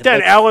fine. But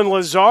then Alan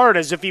Lazard,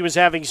 as if he was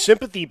having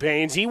sympathy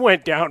pains, he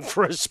went down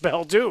for a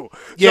spell too.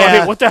 Yeah. So, I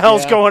mean, what the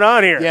hell's going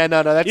on here? Yeah,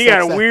 no. You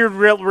got a weird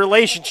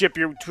relationship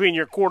between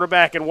your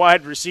quarterback and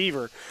wide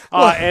receiver.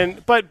 But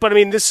I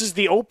mean, this is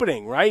the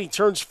opening, right? He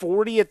turns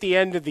 40 at the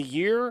end of the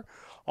year.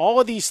 All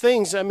of these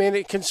things, I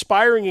mean,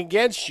 conspiring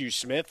against you,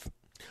 Smith.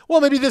 Well,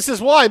 maybe this is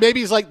why.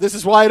 Maybe he's like, this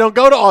is why I don't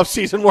go to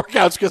off-season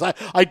workouts, because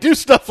I do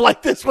stuff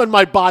like this when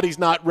my body's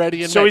not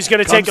ready. And so he's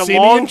going to take a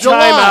long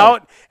time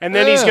out, and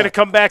then he's going to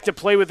come back to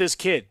play with his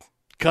kid.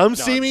 Come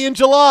see me in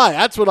July.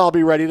 That's when I'll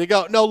be ready to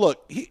go. No,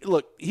 look,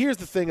 here's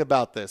the thing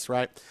about this,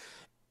 right?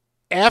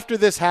 After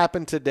this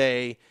happened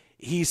today,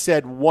 he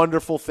said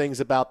wonderful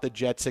things about the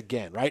Jets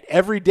again, right?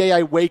 Every day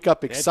I wake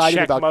up excited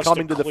about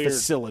coming to the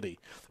facility,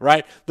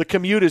 right? The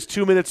commute is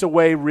 2 minutes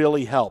away,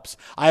 really helps.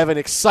 I have an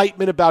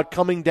excitement about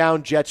coming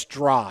down Jets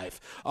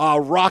Drive.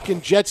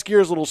 Rocking Jets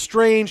gear is a little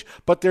strange,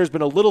 but there's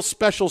been a little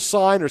special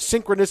sign or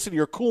synchronicity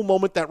or cool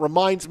moment that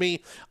reminds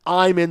me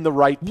I'm in the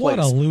right place. What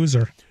a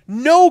loser.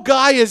 No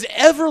guy has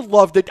ever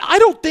loved it. I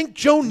don't think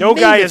Joe Namath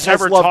guy has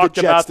ever loved talked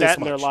the Jets about this that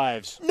in much. their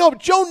lives. No,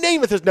 Joe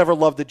Namath has never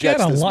loved the Jets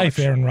Get a this life,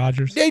 much. Aaron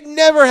Rodgers. They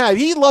never have.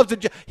 He loves the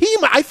Jets.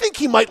 I think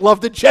he might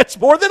love the Jets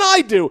more than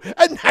I do,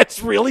 and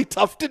that's really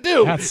tough to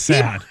do. That's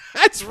sad.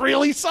 That's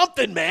really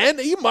something, man.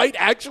 He might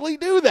actually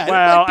do that.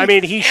 Well, I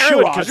mean, he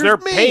should because they're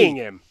paying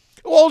him.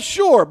 Well,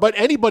 sure, but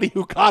anybody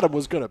who got him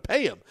was going to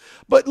pay him.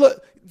 But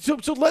look, so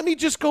let me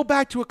just go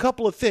back to a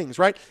couple of things,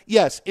 right?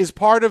 Yes, is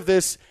part of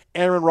this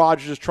Aaron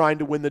Rodgers is trying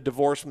to win the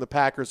divorce from the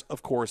Packers?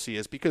 Of course he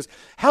is, because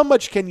how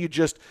much can you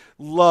just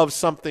love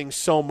something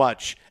so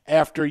much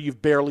after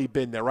you've barely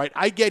been there, right?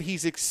 I get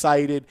he's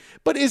excited,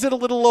 but is it a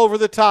little over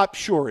the top?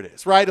 Sure it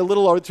is, right? A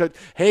little over the top.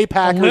 Hey,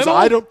 Packers,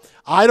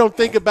 I don't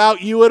think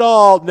about you at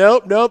all.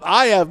 Nope.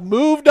 I have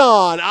moved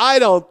on. I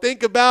don't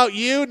think about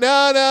you.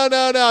 No.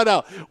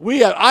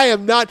 I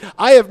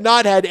have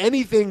not had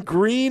anything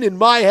green in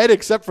my head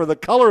except for the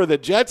color of the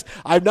Jets.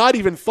 I've not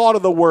even thought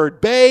of the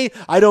word Bay.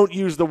 I don't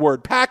use the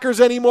word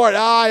Packers anymore.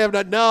 I have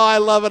not. No, I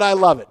love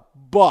it.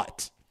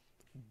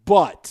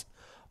 But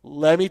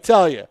let me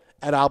tell you,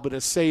 and I'm going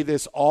to say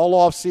this all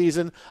off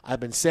season. I've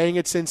been saying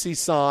it since he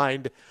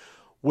signed.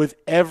 With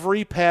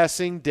every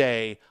passing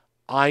day,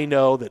 I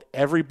know that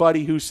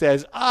everybody who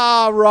says,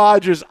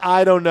 Rodgers,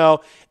 I don't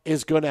know,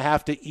 is going to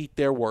have to eat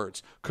their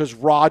words, because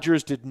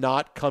Rodgers did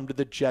not come to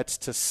the Jets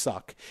to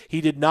suck.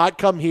 He did not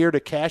come here to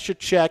cash a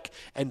check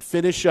and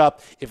finish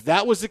up. If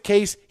that was the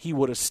case, he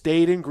would have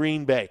stayed in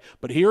Green Bay.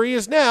 But here he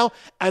is now,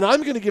 and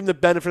I'm going to give him the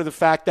benefit of the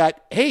fact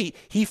that, hey,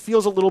 he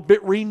feels a little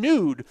bit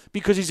renewed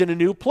because he's in a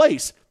new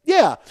place.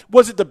 Yeah.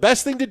 Was it the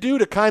best thing to do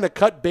to kind of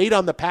cut bait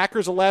on the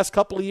Packers the last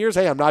couple of years?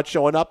 Hey, I'm not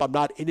showing up. I'm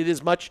not in it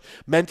as much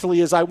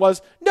mentally as I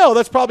was. No,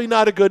 that's probably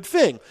not a good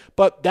thing.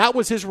 But that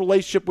was his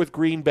relationship with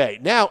Green Bay.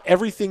 Now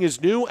everything is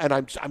new, and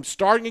I'm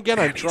starting again.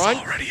 I'm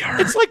trying.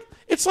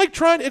 It's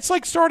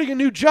like starting a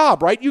new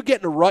job, right? You get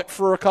in a rut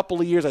for a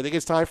couple of years. I think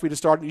it's time for you to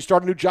start. You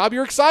start a new job,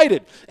 you're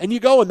excited. And you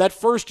go, and that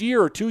first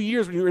year or 2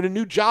 years when you're in a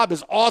new job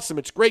is awesome.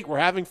 It's great. We're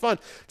having fun.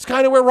 It's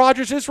kind of where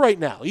Rodgers is right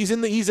now. He's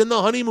in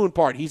the honeymoon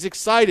part. He's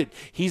excited.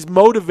 He's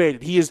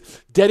motivated. He is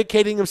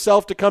dedicating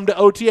himself to come to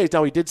OTAs.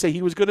 Now, he did say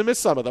he was going to miss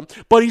some of them,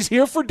 but he's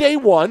here for day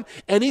one,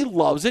 and he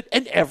loves it,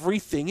 and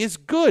everything is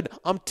good.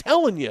 I'm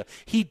telling you,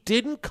 he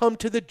didn't come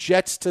to the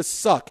Jets to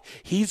suck.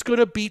 He's going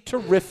to be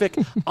terrific.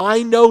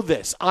 I know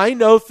this. I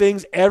know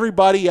things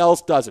everybody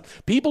else doesn't.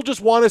 People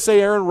just want to say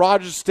Aaron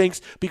Rodgers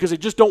stinks because they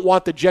just don't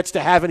want the Jets to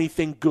have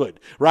anything good,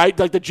 right?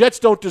 Like the Jets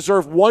don't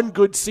deserve one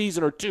good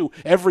season or two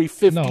every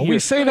 50 years. No, we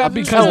say that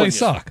because they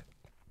suck.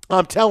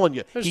 I'm telling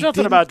you. There's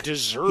nothing about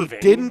deserving. He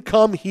didn't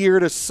come here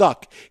to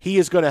suck. He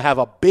is going to have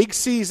a big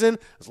season,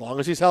 as long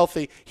as he's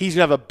healthy. He's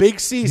going to have a big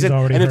season,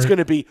 and it's going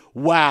to be,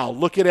 wow,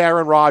 look at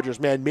Aaron Rodgers,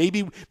 man.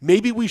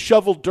 Maybe we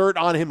shoveled dirt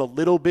on him a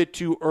little bit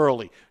too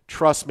early.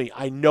 Trust me,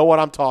 I know what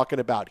I'm talking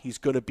about. He's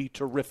going to be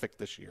terrific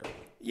this year.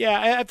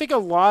 Yeah, I think a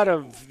lot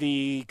of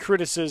the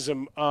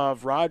criticism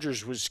of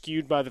Rodgers was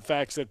skewed by the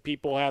fact that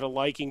people had a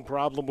liking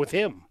problem with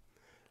him,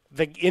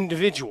 the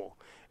individual,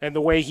 and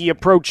the way he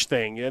approached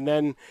things. And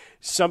then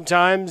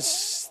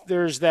sometimes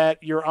there's that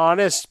you're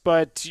honest,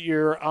 but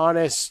you're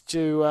honest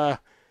to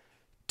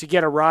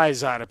get a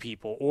rise out of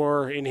people.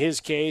 Or in his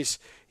case,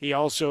 he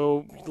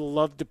also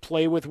loved to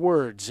play with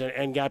words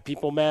and got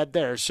people mad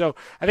there. So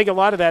I think a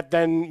lot of that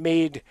then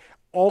made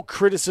all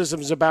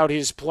criticisms about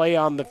his play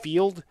on the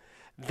field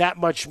that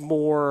much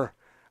more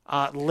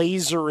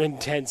laser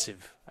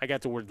intensive. I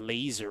got the word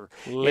laser.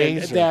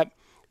 Laser.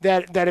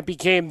 That it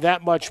became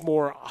that much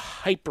more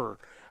hyper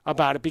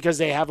about it because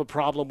they have a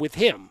problem with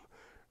him.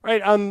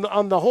 Right,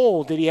 on the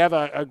whole, did he have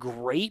a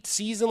great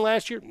season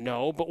last year?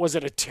 No. But was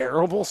it a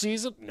terrible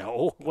season?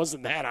 No, it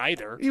wasn't that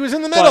either. He was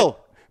in the middle.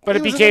 But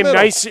it became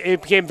nice.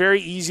 It became very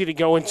easy to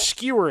go and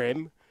skewer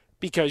him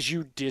because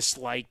you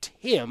disliked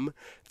him,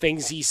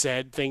 things he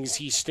said, things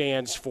he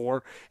stands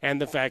for,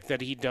 and the fact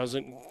that he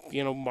doesn't,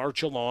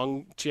 march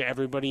along to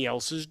everybody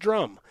else's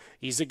drum.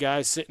 He's a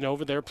guy sitting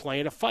over there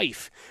playing a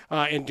fife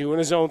and doing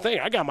his own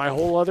thing. I got my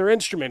whole other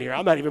instrument here.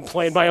 I'm not even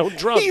playing my own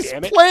drum, damn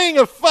it. He's playing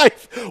a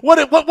fife.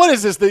 What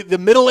is this, the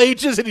Middle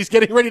Ages, and he's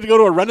getting ready to go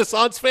to a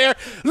Renaissance fair?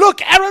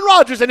 Look, Aaron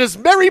Rodgers and his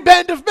merry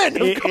band of men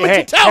have come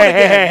into town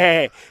again.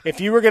 Hey.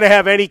 If you were going to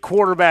have any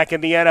quarterback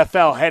in the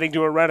NFL heading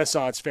to a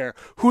Renaissance fair,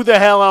 who the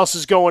hell else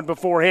is going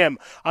before him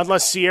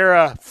unless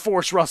Sierra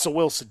forced Russell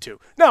Wilson to?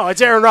 No, it's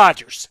Aaron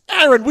Rodgers.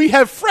 Aaron, we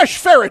have fresh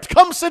ferret.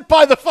 Come sit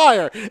by the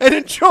fire and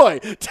enjoy.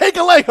 Take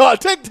a leg off.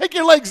 Take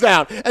your legs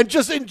down and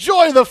just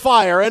enjoy the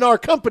fire and our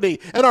company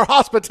and our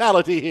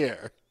hospitality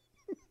here.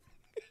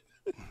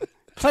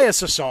 Play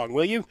us a song,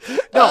 will you?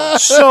 No.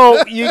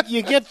 So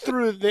you get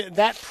through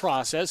that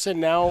process, and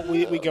now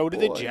we go to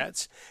the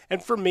Jets.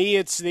 And for me,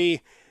 it's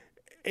the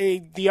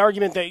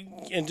argument that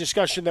and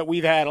discussion that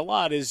we've had a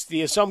lot is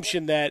the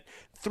assumption that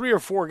 3 or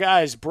 4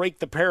 guys break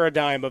the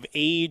paradigm of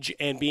age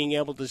and being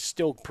able to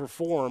still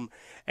perform,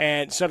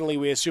 and suddenly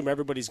we assume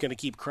everybody's going to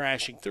keep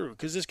crashing through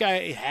because this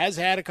guy has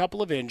had a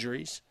couple of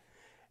injuries.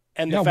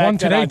 And the fact one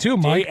today too,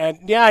 Mike.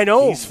 I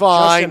know. He's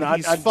fine. Justin,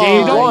 he's on fine. day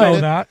You don't one,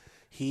 know that.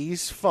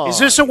 He's fine. Is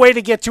this a way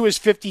to get to his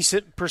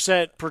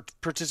 50%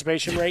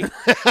 participation rate?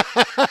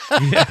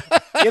 Yeah.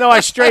 I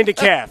strained a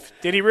calf.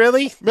 Did he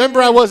really?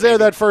 Remember, I was there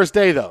that first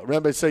day, though.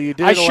 Remember, so you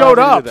did. I showed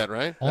up. That,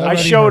 right? I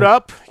showed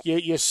up.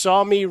 You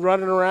saw me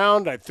running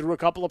around. I threw a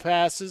couple of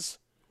passes.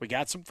 We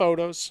got some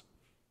photos.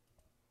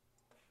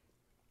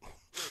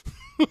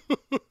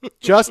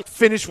 Just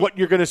finish what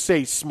you're going to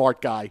say,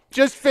 smart guy.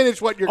 Just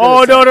finish what you're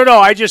going to say. Oh, no.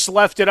 I just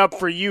left it up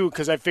for you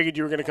because I figured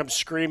you were going to come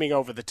screaming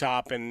over the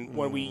top, and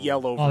when we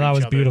yell over each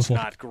was other, beautiful.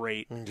 it's not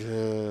great.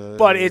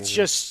 But it's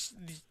just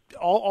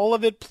all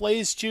of it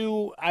plays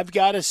to, I've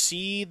got to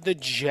see the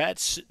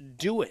Jets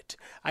do it.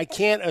 I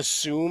can't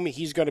assume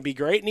he's going to be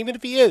great, and even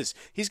if he is,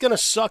 he's going to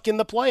suck in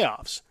the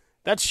playoffs.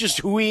 That's just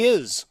who he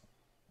is.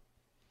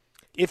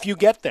 If you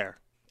get there.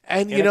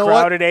 And in you know a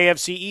crowded what?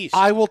 AFC East.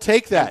 I will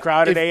take that.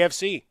 Crowded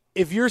AFC.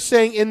 If you're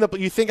saying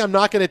you think I'm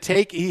not going to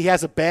take he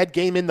has a bad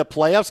game in the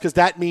playoffs, because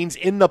that means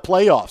in the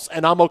playoffs,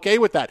 and I'm okay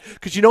with that.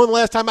 Because the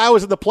last time I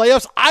was in the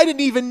playoffs, I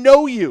didn't even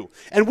know you.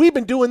 And we've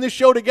been doing this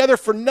show together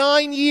for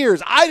 9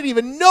 years. I didn't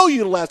even know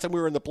you the last time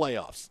we were in the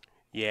playoffs.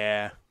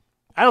 Yeah.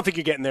 I don't think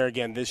you're getting there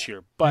again this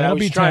year, but I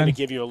was trying to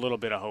give you a little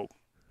bit of hope.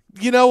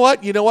 You know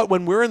what?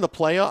 When we're in the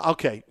playoff,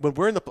 okay.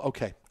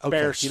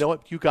 Bears. You know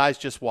what? You guys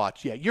just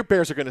watch. Yeah, your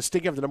Bears are going to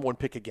stink. Have the number one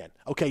pick again.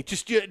 Okay,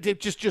 just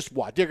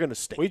watch. They're going to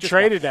stink. We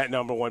traded that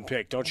number one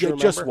pick. Don't you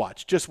remember?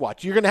 Just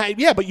watch. You're going to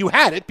have, but you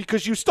had it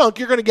because you stunk.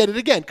 You're going to get it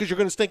again because you're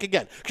going to stink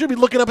again. Because you're going to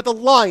be looking up at the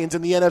Lions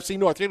in the NFC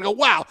North. You're going to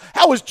go, wow,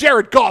 how is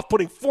Jared Goff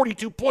putting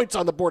 42 points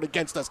on the board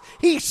against us?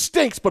 He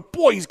stinks, but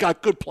boy, he's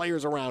got good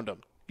players around him.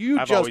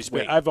 I've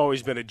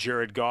always been a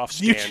Jared Goff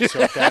stan,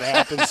 so if that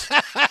happens.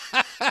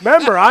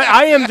 Remember,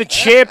 I am the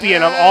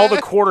champion of all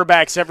the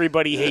quarterbacks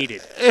everybody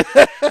hated.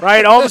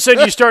 Right? All of a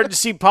sudden, you start to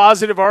see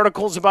positive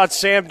articles about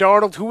Sam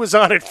Darnold. Who was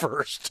on it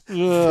first?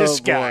 This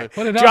guy.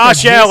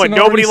 Josh Allen.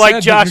 Nobody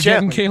liked Josh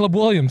Allen. Caleb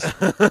Williams. See,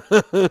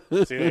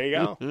 there you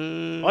go.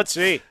 Let's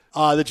see.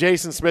 The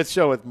Jason Smith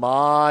Show with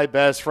my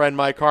best friend,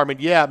 Mike Harmon.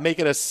 Yeah,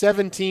 making a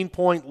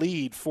 17-point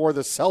lead for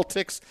the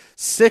Celtics.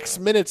 6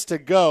 minutes to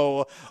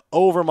go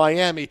over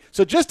Miami.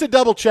 So just to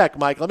double-check,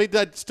 Mike, let me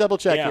just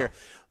double-check here.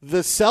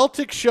 The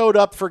Celtics showed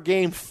up for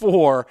Game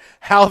 4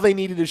 how they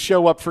needed to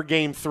show up for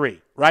Game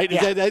 3, right?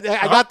 Yeah.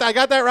 I got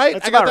that right?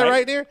 That's I got about that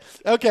right here?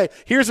 Okay,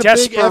 here's a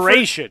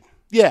desperation. Big effort.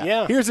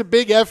 Yeah, here's a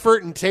big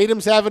effort, and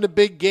Tatum's having a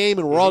big game,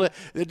 and we're all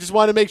they just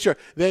want to make sure.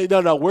 We're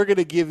going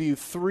to give you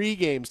 3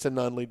 games to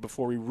none lead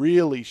before we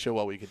really show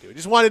what we can do. I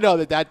just want to know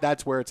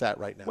that's where it's at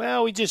right now.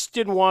 Well, we just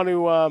didn't want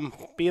to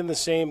be in the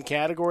same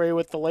category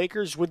with the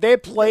Lakers. Would they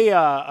play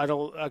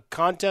a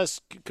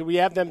contest? Could we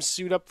have them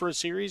suit up for a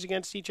series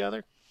against each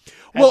other?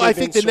 Well, I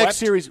think the next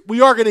series, we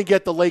are going to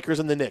get the Lakers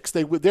and the Knicks.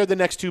 They're the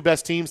next 2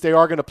 best teams. They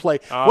are going to play.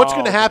 What's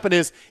going to happen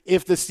is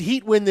if the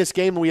Heat win this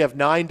game and we have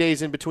 9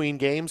 days in between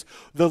games,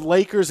 the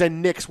Lakers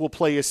and Knicks will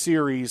play a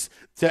series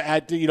to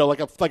add,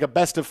 like a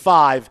best of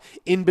 5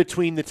 in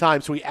between the time,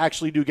 so we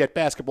actually do get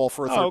basketball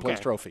for a third-place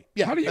trophy.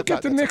 Yeah, how do you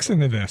get the Knicks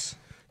into this?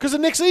 Because the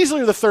Knicks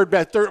easily are the third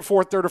or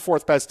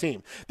fourth best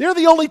team. They're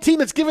the only team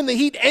that's given the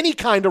Heat any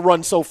kind of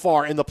run so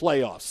far in the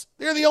playoffs.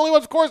 They're the only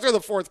ones. Of course, they're the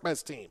 4th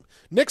best team.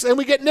 Knicks, and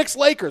we get Knicks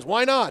Lakers.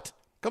 Why not?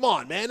 Come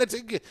on, man.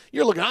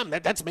 You're looking on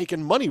that. That's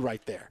making money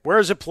right there. Where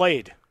is it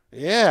played?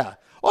 Yeah.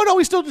 Oh no,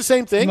 we still do the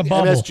same thing. In the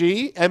bubble.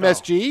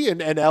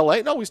 MSG, and LA.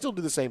 No, we still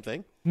do the same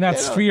thing. And that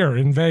Sphere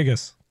in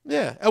Vegas.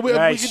 Yeah,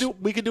 nice.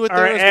 we could do it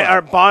there as well.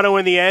 Are Bono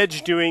and the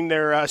Edge doing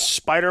their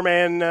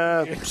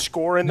Spider-Man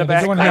score in the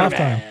back?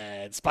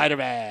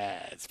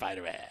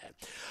 Spider-Man.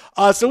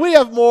 So we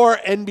have more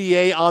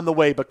NBA on the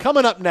way. But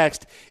coming up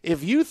next,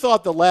 if you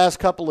thought the last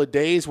couple of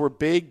days were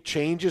big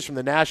changes from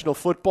the National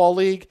Football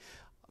League,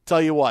 I'll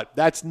tell you what,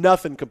 that's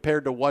nothing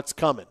compared to what's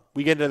coming.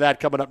 We get into that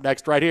coming up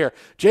next right here.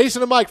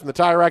 Jason and Mike from the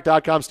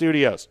TireRack.com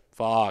studios.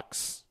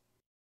 Fox.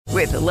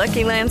 With the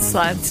Lucky Land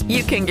Slots,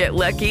 you can get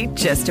lucky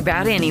just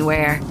about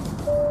anywhere.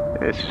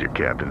 This is your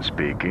captain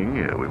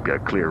speaking. We've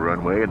got clear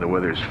runway and the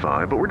weather's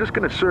fine, but we're just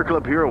going to circle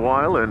up here a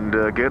while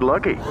and get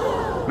lucky.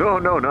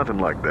 No, nothing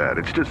like that.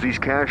 It's just these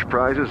cash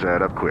prizes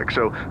add up quick.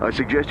 So I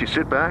suggest you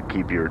sit back,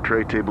 keep your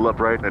tray table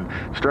upright, and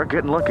start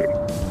getting lucky.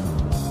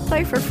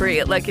 Play for free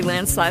at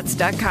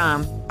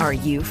LuckyLandSlots.com. Are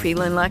you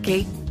feeling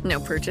lucky? No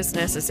purchase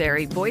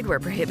necessary. Void where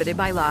prohibited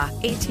by law.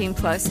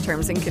 18+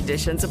 terms and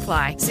conditions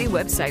apply. See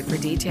website for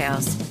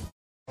details.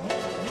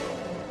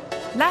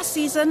 Last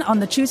season on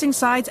the Choosing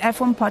Sides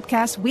F1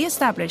 podcast, we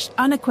established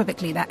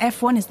unequivocally that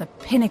F1 is the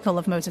pinnacle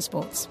of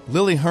motorsports.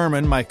 Lily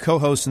Herman, my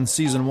co-host in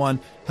Season 1,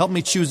 helped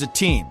me choose a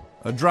team,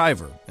 a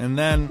driver, and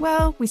then...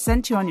 Well, we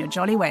sent you on your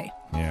jolly way.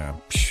 Yeah,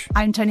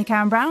 I'm Tony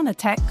Karen Brown, a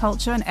tech,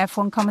 culture, and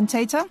F1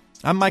 commentator.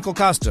 I'm Michael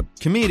Costa,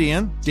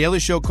 comedian, Daily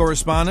Show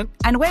correspondent.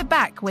 And we're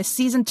back with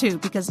Season 2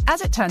 because,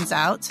 as it turns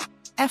out,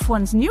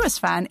 F1's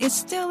newest fan is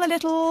still a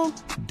little...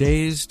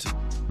 dazed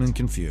and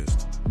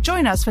confused.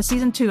 Join us for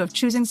Season 2 of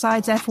Choosing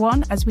Sides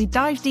F1 as we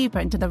dive deeper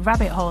into the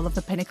rabbit hole of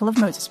the pinnacle of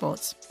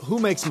motorsports. Who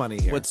makes money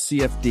here? What's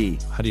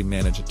CFD? How do you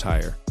manage a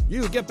tire?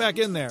 You, get back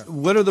in there.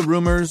 What are the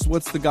rumors?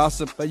 What's the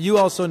gossip? But you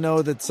also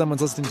know that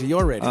someone's listening to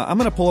your radio. I'm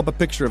going to pull up a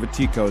picture of a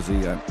tea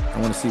cozy. I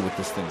want to see what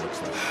this thing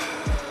looks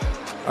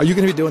like. Are you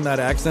going to be doing that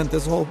accent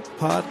this whole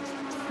pod?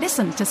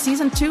 Listen to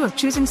Season 2 of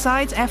Choosing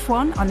Sides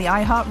F1 on the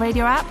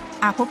iHeartRadio app,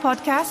 Apple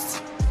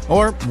Podcasts,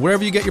 or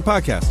wherever you get your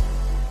podcast.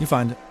 You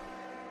find it.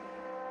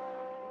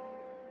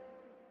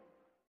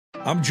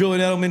 I'm Julian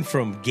Edelman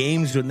from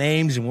Games with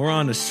Names, and we're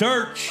on a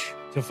search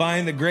to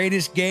find the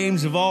greatest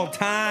games of all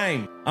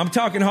time. I'm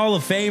talking Hall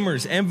of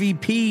Famers,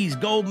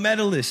 MVPs, gold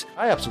medalists.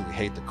 I absolutely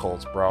hate the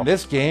Colts, bro.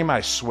 This game, I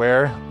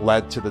swear,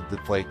 led to the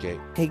Deflategate.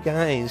 Hey,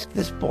 guys,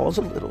 this ball's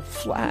a little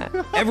flat.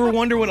 Ever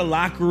wonder what a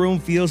locker room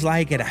feels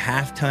like at a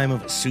halftime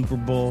of a Super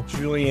Bowl?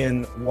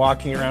 Julian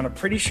walking around, I'm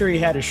pretty sure he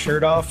had his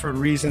shirt off for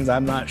reasons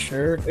I'm not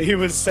sure. He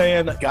was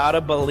saying, gotta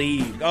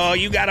believe. Oh,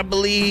 you gotta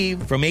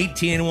believe. From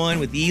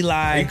 18-1 with Eli.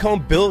 Are you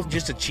calling Bill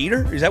just a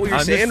cheater? Is that what you're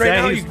saying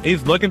right now?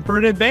 He's looking for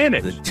an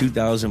advantage. The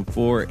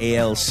 2004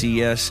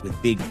 ALCS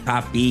with Big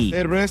Papi.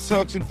 The Red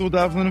Sox in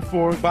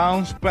 2004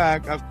 bounced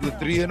back after the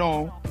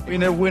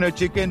 3-0. Winner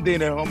chicken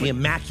dinner, homie. The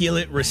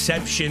immaculate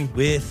reception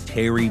with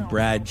Terry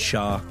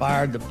Bradshaw.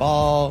 Fired the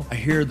ball. I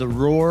hear the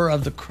roar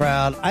of the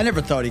crowd. I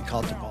never thought he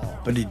caught the ball,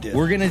 but he did.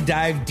 We're going to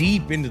dive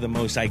deep into the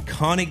most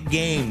iconic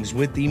games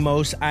with the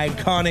most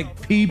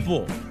iconic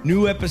people.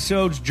 New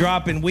episodes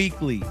dropping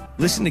weekly.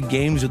 Listen to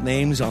Games with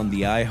Names on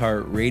the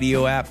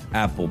iHeartRadio app,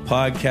 Apple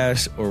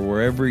Podcasts, or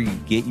wherever you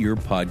get your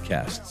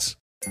podcasts.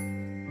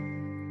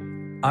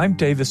 I'm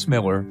Davis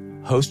Miller,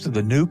 host of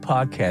the new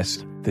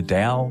podcast, The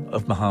Tao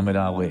of Muhammad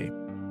Ali.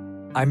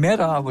 I met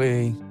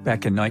Ali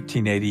back in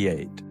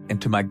 1988,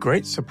 and to my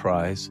great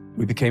surprise,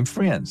 we became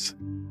friends.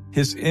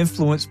 His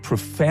influence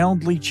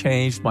profoundly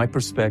changed my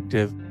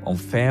perspective on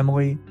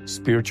family,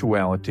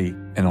 spirituality,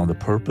 and on the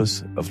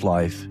purpose of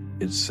life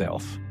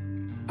itself.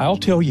 I'll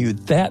tell you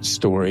that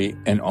story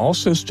and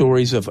also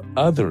stories of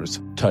others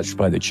touched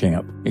by the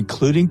champ,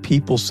 including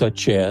people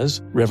such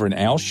as Reverend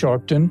Al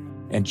Sharpton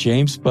and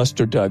James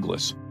Buster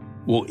Douglas.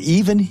 We'll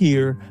even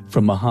hear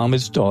from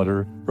Muhammad's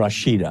daughter,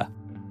 Rashida.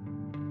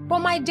 Well,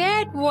 my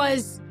dad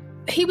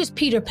he was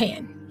Peter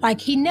Pan. Like,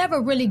 he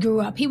never really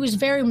grew up. He was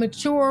very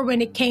mature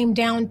when it came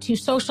down to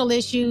social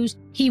issues.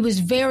 He was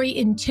very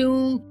in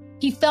tune.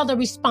 He felt a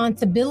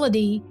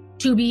responsibility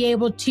to be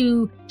able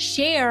to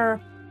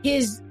share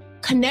his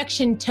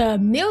connection to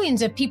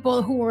millions of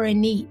people who were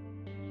in need.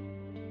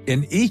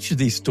 In each of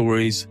these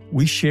stories,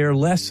 we share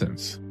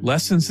lessons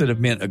that have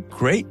meant a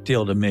great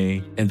deal to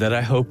me and that I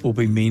hope will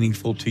be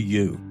meaningful to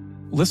you.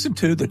 Listen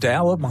to The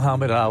Tao of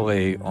Muhammad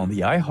Ali on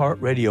the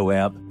iHeartRadio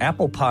app,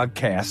 Apple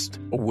Podcast,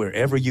 or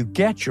wherever you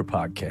get your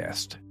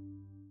podcast.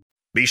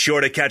 Be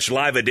sure to catch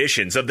live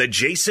editions of The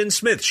Jason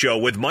Smith Show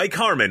with Mike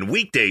Harmon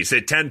weekdays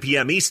at 10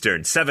 p.m.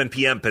 Eastern, 7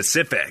 p.m.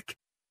 Pacific.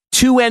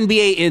 Two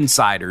NBA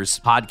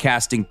insiders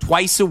podcasting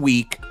twice a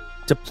week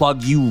to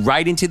plug you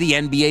right into the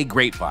NBA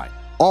grapevine.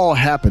 All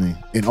happening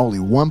in only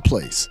one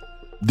place.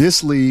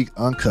 This League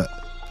Uncut,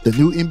 the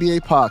new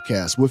NBA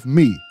podcast with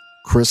me,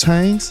 Chris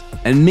Haynes,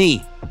 and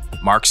me,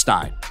 Mark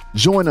Stein.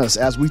 Join us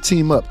as we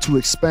team up to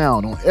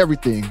expound on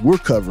everything we're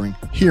covering,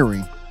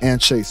 hearing, and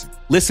chasing.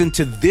 Listen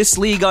to This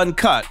League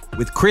Uncut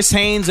with Chris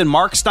Haynes and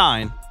Mark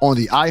Stein on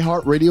the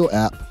iHeartRadio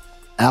app,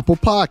 Apple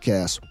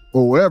Podcasts,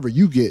 or wherever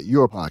you get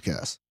your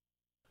podcasts.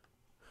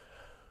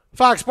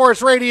 Fox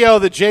Sports Radio,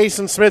 the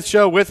Jason Smith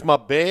Show with my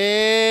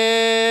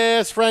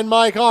best friend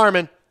Mike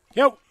Harmon.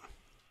 Yep.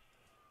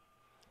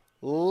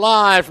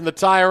 Live from the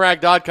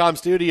TireRack.com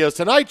studios.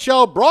 Tonight's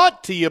show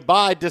brought to you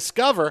by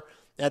Discover.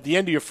 At the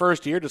end of your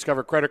first year,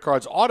 Discover credit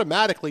cards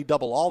automatically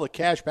double all the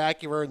cash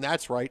back you earned.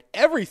 That's right.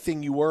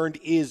 Everything you earned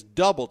is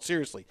doubled.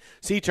 Seriously.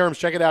 See terms.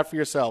 Check it out for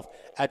yourself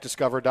at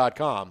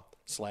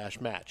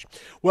discover.com/match.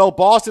 Well,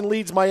 Boston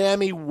leads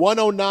Miami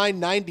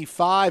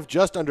 109-95.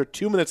 Just under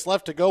 2 minutes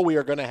left to go. We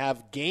are going to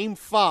have Game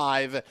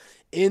 5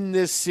 in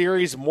this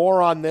series.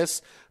 More on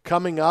this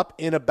coming up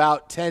in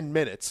about 10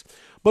 minutes.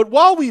 But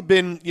while we've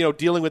been,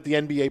 dealing with the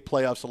NBA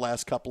playoffs the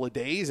last couple of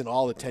days and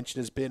all the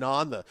attention has been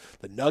on the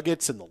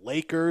Nuggets and the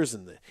Lakers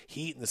and the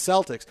Heat and the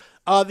Celtics,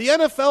 the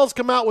NFL's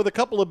come out with a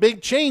couple of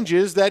big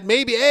changes that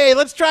maybe, hey,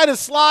 let's try to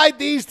slide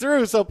these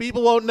through so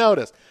people won't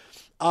notice.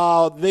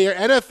 Their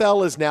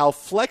NFL is now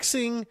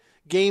flexing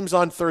games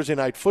on Thursday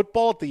Night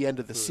Football at the end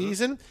of the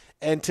season.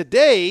 And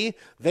today,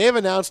 they have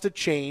announced a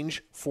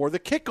change for the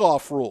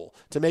kickoff rule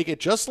to make it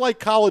just like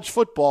college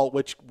football,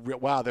 which,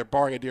 wow, they're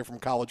borrowing a deer from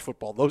college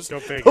football. Those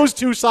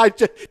two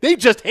sides, they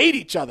just hate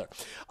each other.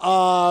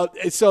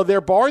 So they're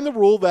borrowing the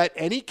rule that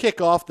any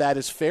kickoff that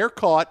is fair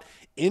caught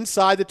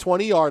inside the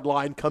 20-yard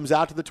line comes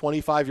out to the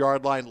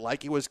 25-yard line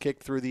like it was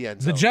kicked through the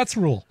end zone. The Jets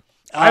rule.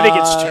 I think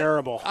it's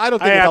terrible. I don't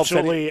think it helps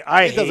any.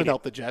 It doesn't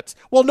help the Jets.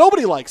 Well,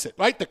 nobody likes it,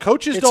 right? The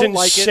coaches don't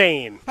like it. It's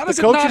insane. How does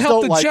it not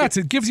help the Jets?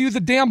 It gives you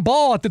the damn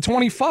ball at the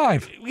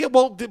 25. Yeah,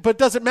 well, but it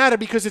doesn't matter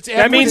because it's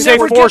after that means they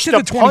forced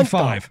the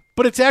 25.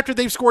 But it's after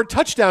they've scored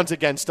touchdowns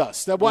against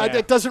us.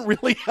 That doesn't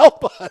really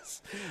help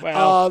us.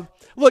 Well,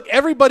 look,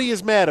 everybody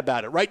is mad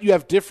about it, right? You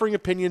have differing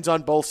opinions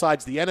on both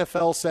sides. The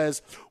NFL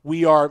says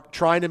we are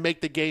trying to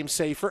make the game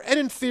safer. And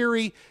in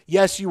theory,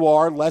 yes, you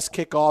are. Less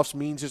kickoffs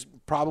means there's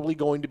probably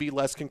going to be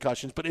less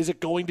concussions. But is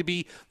it going to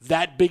be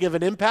that big of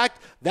an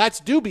impact? That's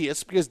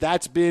dubious because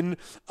that's been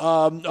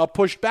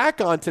pushed back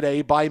on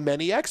today by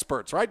many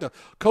experts, right? The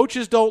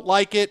coaches don't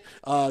like it.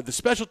 The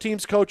special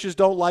teams coaches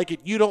don't like it.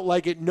 You don't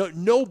like it.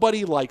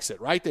 Nobody likes it,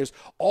 right? There's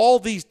all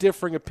these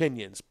differing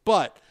opinions.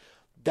 But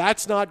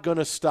that's not going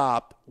to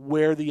stop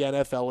where the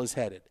NFL is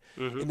headed.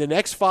 In the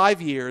next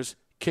 5 years,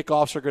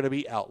 kickoffs are going to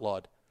be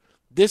outlawed.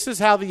 This is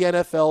how the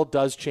NFL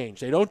does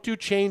change. They don't do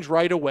change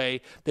right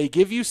away. They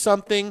give you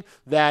something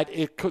that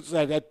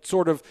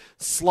sort of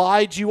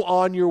slides you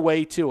on your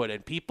way to it.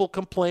 And people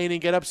complain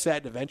and get upset,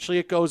 and eventually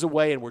it goes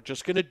away, and we're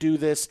just going to do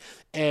this.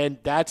 And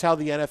that's how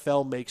the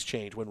NFL makes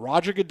change. When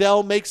Roger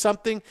Goodell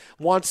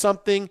wants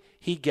something,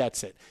 he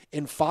gets it.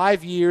 In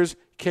 5 years,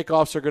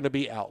 kickoffs are going to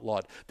be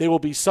outlawed. There will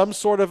be some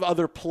sort of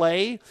other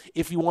play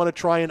if you want to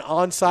try an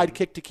onside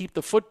kick to keep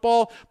the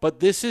football, but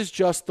this is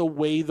just the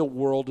way the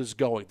world is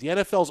going. The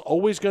NFL is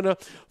always going to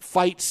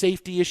fight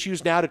safety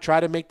issues now to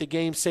try to make the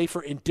game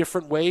safer in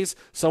different ways.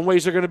 Some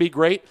ways are going to be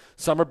great.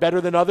 Some are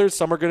better than others.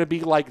 Some are going to be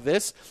like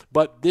this,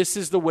 but this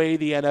is the way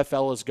the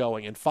NFL is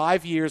going. In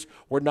 5 years,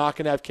 we're not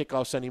going to have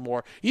kickoffs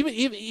anymore.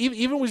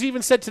 Even was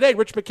even said today,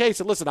 Rich McKay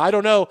said, listen, I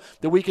don't know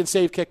that we can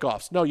save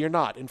kickoffs. No, you're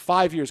not. In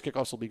 5 years,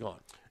 kickoffs will be gone.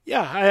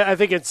 Yeah, I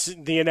think it's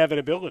the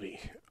inevitability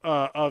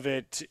of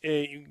it.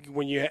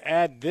 When you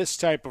add this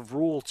type of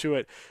rule to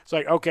it, it's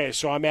like, okay,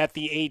 so I'm at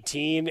the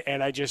 18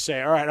 and I just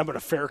say, all right, I'm going to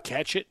fair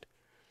catch it.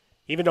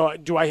 Even though,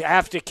 do I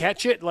have to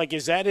catch it? Like,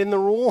 is that in the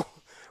rule?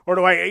 Or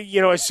do I,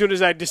 as soon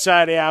as I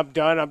decide, yeah, I'm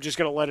done, I'm just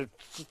going to let it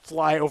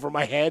fly over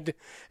my head?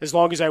 As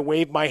long as I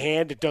wave my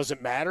hand, it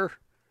doesn't matter?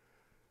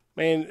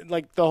 Man,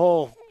 like the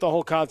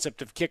whole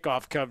concept of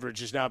kickoff coverage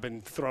has now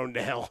been thrown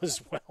to hell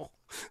as well.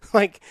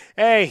 Like,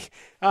 hey,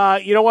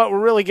 you know what? We're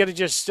really going to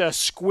just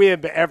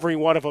squib every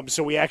one of them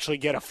so we actually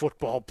get a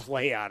football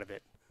play out of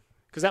it.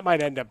 Because that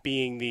might end up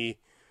being the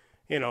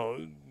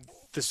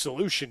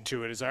solution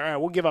to it is, all right,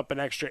 we'll give up an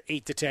extra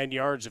 8 to 10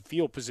 yards of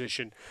field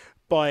position,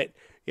 but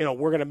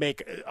we're going to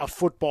make a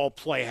football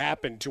play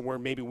happen to where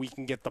maybe we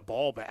can get the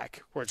ball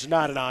back, where it's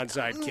not an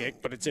onside kick,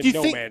 but it's in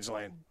no man's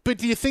land. But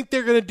do you think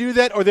they're going to do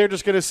that, or they're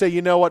just going to say,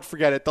 you know what,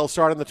 forget it, they'll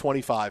start on the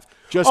 25?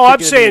 I'm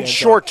saying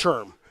short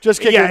term. Just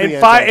kick it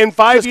in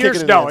 5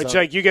 years, no. It's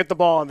like you get the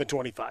ball on the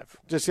 25.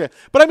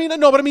 But I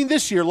mean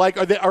this year, like,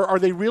 are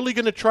they really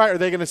going to try? Or are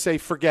they going to say,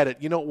 forget it?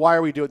 Why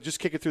are we doing it? Just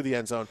kick it through the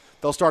end zone.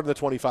 They'll start on the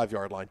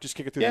 25-yard line. Just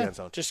kick it through the end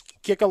zone.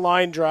 Just kick a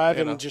line drive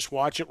and just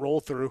watch it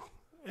roll through.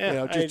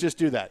 Yeah, just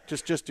do that.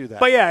 Just do that.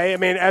 But yeah, I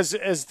mean, as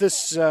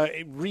this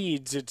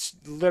reads, it's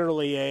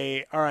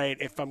literally all right,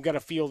 if I'm going to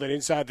field it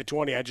inside the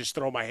 20, I just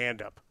throw my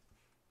hand up,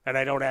 and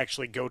I don't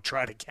actually go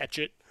try to catch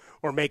it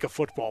or make a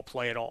football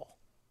play at all.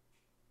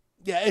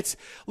 Yeah,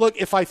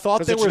 if I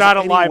thought there was not a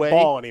any live way,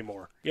 ball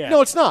anymore. Yeah.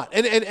 No, it's not.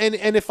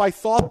 And if I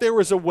thought there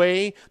was a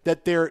way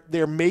that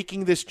they're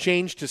making this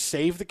change to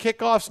save the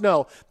kickoffs,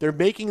 no, they're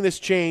making this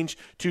change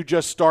to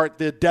just start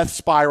the death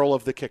spiral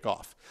of the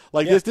kickoff.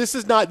 Like this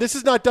is not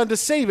done to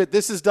save it.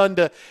 This is done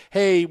to,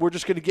 hey, we're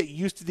just going to get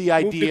used to the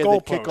idea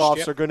that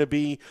kickoffs are going to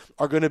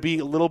be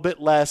a little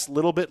bit less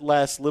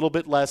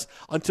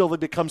until they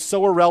become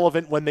so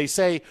irrelevant. When they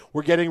say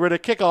we're getting rid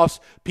of kickoffs,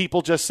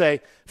 people just say,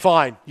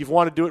 fine, you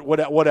want to do it,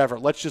 whatever.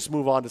 Let's just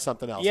move on to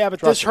something else. Yeah, but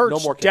this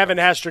hurts Devin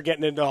Hester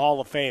getting into the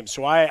Hall of Fame,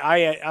 so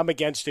I'm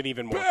against it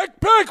even more.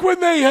 Back when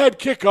they had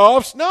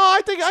kickoffs, no, I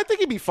think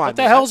he'd be fine. What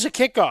the hell's a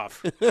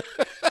kickoff?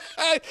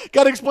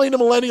 Got to explain to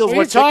millennials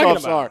what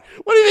kickoffs are.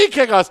 What do you mean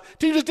kickoffs?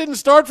 Team just didn't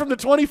start from the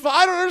 25.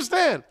 I don't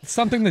understand. It's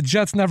something the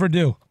Jets never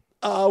do.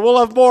 We'll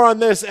have more on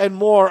this and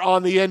more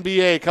on the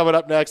NBA coming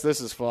up next. This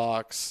is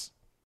Fox.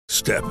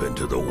 Step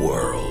into the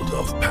world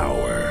of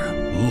power,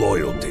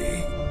 loyalty,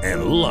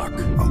 and luck.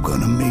 I'm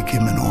going to make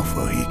him an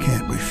offer he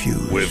can't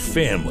refuse. With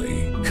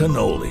family,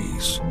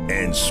 cannolis,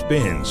 and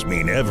spins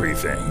mean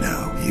everything.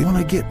 Now, you want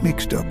to get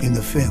mixed up in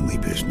the family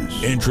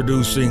business.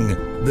 Introducing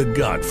The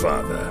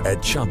Godfather at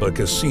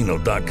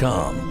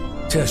ChumbaCasino.com.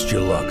 Test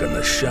your luck in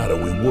the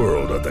shadowy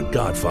world of The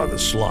Godfather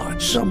slot.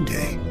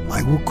 Someday,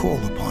 I will call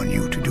upon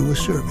you to do a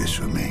service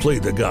for me. Play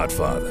The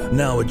Godfather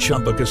now at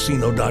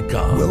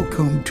ChumbaCasino.com.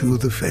 Welcome to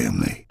the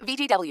family.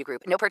 VGW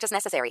Group. No purchase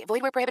necessary.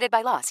 Void where prohibited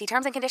by law. See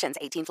terms and conditions.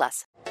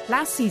 18+.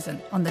 Last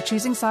season on the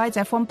Choosing Sides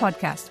F1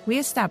 podcast, we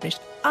established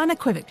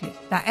unequivocally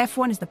that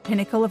F1 is the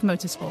pinnacle of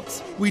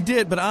motorsports. We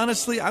did, but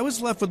honestly, I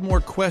was left with more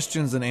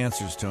questions than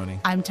answers, Tony.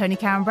 I'm Tony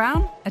Karen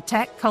Brown, a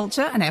tech,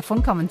 culture, and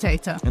F1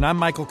 commentator. And I'm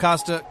Michael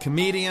Costa,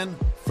 comedian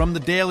from The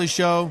Daily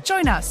Show.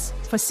 Join us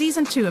for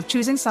Season 2 of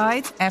Choosing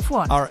Sides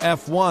F1. Our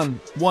F1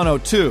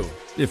 102,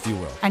 if you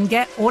will. And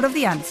get all of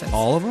the answers.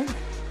 All of them?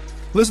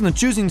 Listen to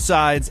Choosing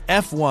Sides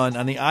F1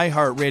 on the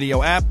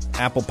iHeartRadio app,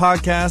 Apple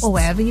Podcasts, or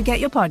wherever you get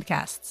your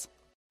podcasts.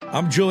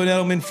 I'm Julian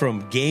Edelman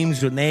from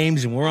Games with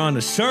Names, and we're on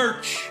a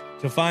search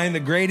to find the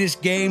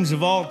greatest games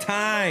of all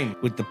time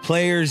with the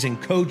players and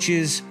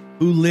coaches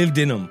who lived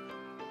in them.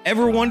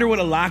 Ever wonder what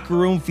a locker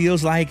room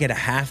feels like at a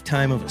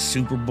halftime of a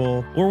Super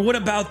Bowl? Or what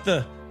about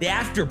the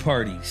after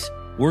parties?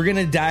 We're going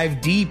to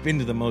dive deep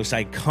into the most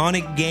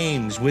iconic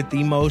games with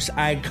the most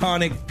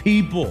iconic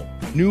people.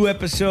 New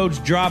episodes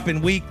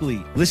dropping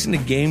weekly. Listen to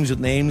Games with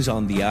Names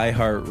on the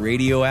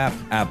iHeartRadio app,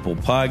 Apple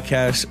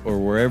Podcasts, or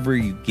wherever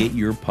you get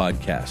your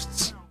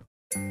podcasts.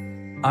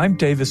 I'm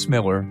Davis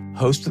Miller,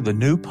 host of the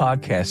new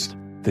podcast,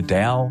 The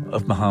Tao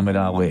of Muhammad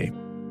Ali.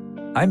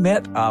 I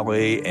met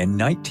Ali in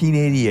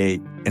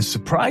 1988, and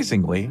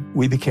surprisingly,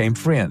 we became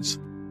friends.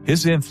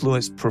 His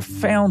influence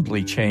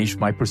profoundly changed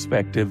my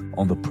perspective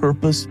on the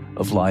purpose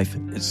of life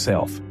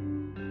itself.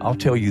 I'll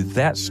tell you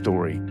that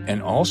story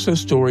and also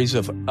stories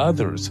of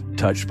others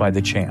touched by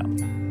the champ.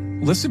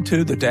 Listen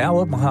to The Tao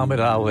of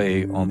Muhammad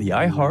Ali on the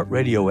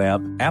iHeartRadio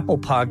app, Apple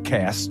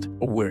Podcast,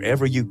 or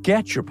wherever you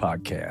get your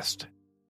podcast.